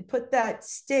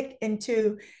stick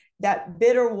into that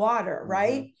bitter water,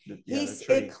 right?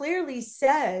 It clearly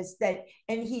says that,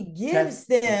 and he gives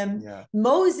them,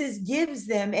 Moses gives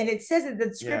them, and it says in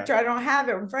the scripture, I don't have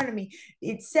it in front of me,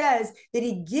 it says that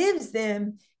he gives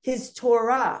them his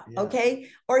Torah, okay?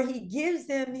 Or he gives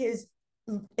them his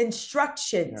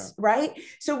instructions, right?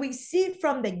 So we see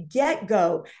from the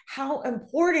get-go how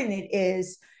important it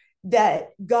is that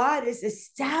God is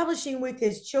establishing with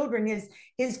his children,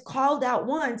 his called out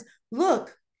ones.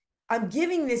 Look, I'm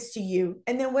giving this to you.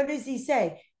 And then what does he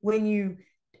say? When you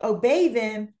obey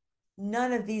them,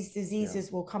 none of these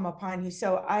diseases will come upon you.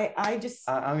 So I'm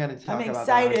going to talk about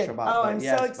excited. That on Shabbat, I'm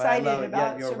so excited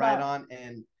about you're Shabbat. right on.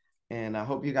 And I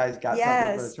hope you guys got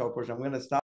something for the Torah portion. I'm going to stop.